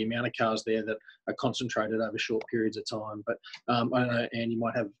because of the amount of cars there that are concentrated over short periods of time. But I don't know, Anne, you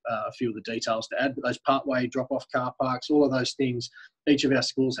might have a few of the details to add, but those partway drop-off car parks, all of those things, each of our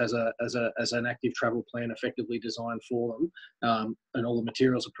schools has an active travel plan effectively designed for them, and all the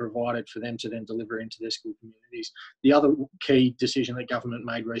materials are provided for them to then deliver into their school communities. The other key decision that government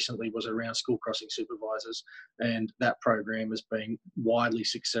made recently was around school crossing supervisors, and that program has been widely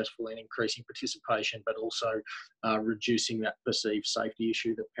successful in increasing participation, but also reducing that perceived safety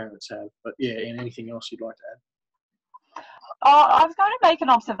issue that parents have. But yeah, and anything else you'd like to add? I was going to make an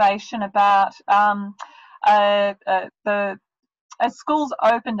observation about as schools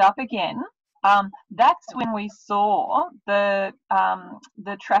opened up again. That's when we saw the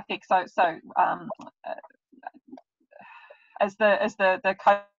traffic. As the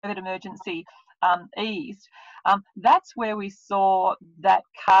COVID emergency eased, that's where we saw that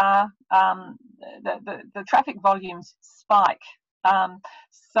the traffic volumes spike.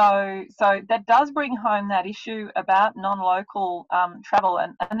 So that does bring home that issue about non-local travel,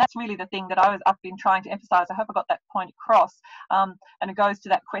 and that's really the thing that I've been trying to emphasise. I hope I got that point across, and it goes to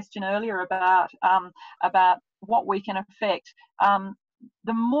that question earlier about what we can affect.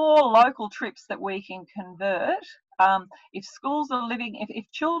 The more local trips that we can convert, if schools are if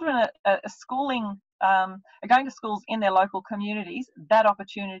children are schooling, are going to schools in their local communities, that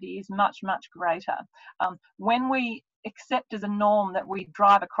opportunity is much greater. When we accept as a norm that we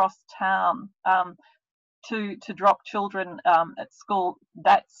drive across town to drop children at school,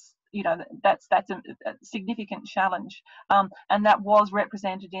 that's a significant challenge, and that was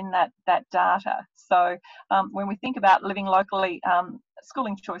represented in that data. So when we think about living locally,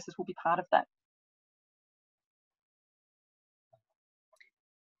 schooling choices will be part of that.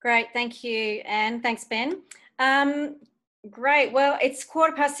 Great, thank you, Anne. Thanks, Ben. Great. Well, it's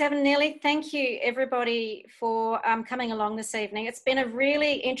 7:15 nearly. Thank you, everybody, for coming along this evening. It's been a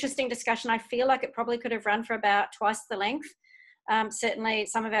really interesting discussion. I feel like it probably could have run for about twice the length. Certainly,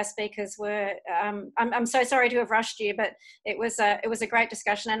 some of our speakers were. I'm so sorry to have rushed you, but it was a great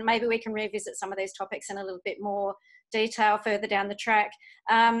discussion, and maybe we can revisit some of these topics in a little bit more detail further down the track.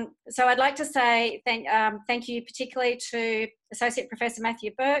 So I'd like to say thank you particularly to Associate Professor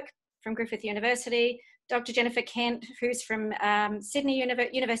Matthew Burke from Griffith University, Dr. Jennifer Kent, who's from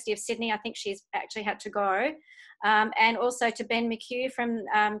University of Sydney. I think she's actually had to go. And also to Ben McHugh from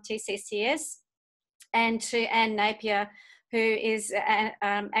TCCS, and to Anne Napier, who is an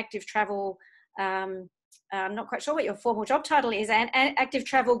active travel, I'm not quite sure what your formal job title is, an active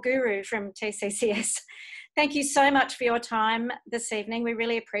travel guru from TCCS. Thank you so much for your time this evening. We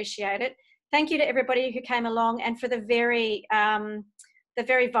really appreciate it. Thank you to everybody who came along, and for the very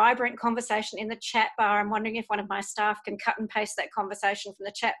vibrant conversation in the chat bar. I'm wondering if one of my staff can cut and paste that conversation from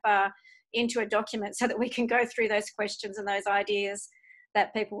the chat bar into a document so that we can go through those questions and those ideas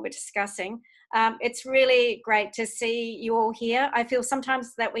that people were discussing. It's really great to see you all here. I feel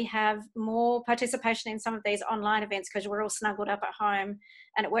sometimes that we have more participation in some of these online events because we're all snuggled up at home,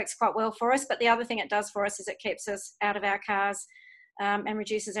 and it works quite well for us. But the other thing it does for us is it keeps us out of our cars and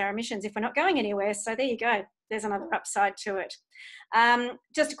reduces our emissions if we're not going anywhere. So there you go. There's another upside to it.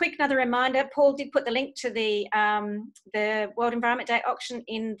 Just a quick another reminder, Paul did put the link to the World Environment Day auction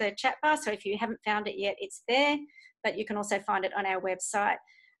in the chat bar. So if you haven't found it yet, it's there, but you can also find it on our website.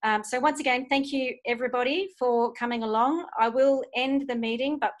 So once again, thank you everybody for coming along. I will end the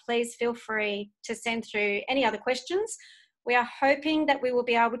meeting, but please feel free to send through any other questions. We are hoping that we will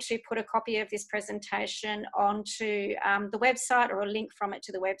be able to put a copy of this presentation onto the website, or a link from it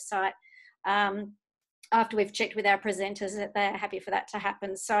to the website, after we've checked with our presenters that they're happy for that to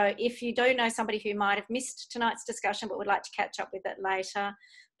happen. So if you do know somebody who might have missed tonight's discussion but would like to catch up with it later,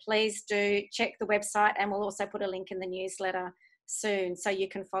 please do check the website, and we'll also put a link in the newsletter soon so you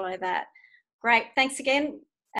can follow that. Great, thanks again.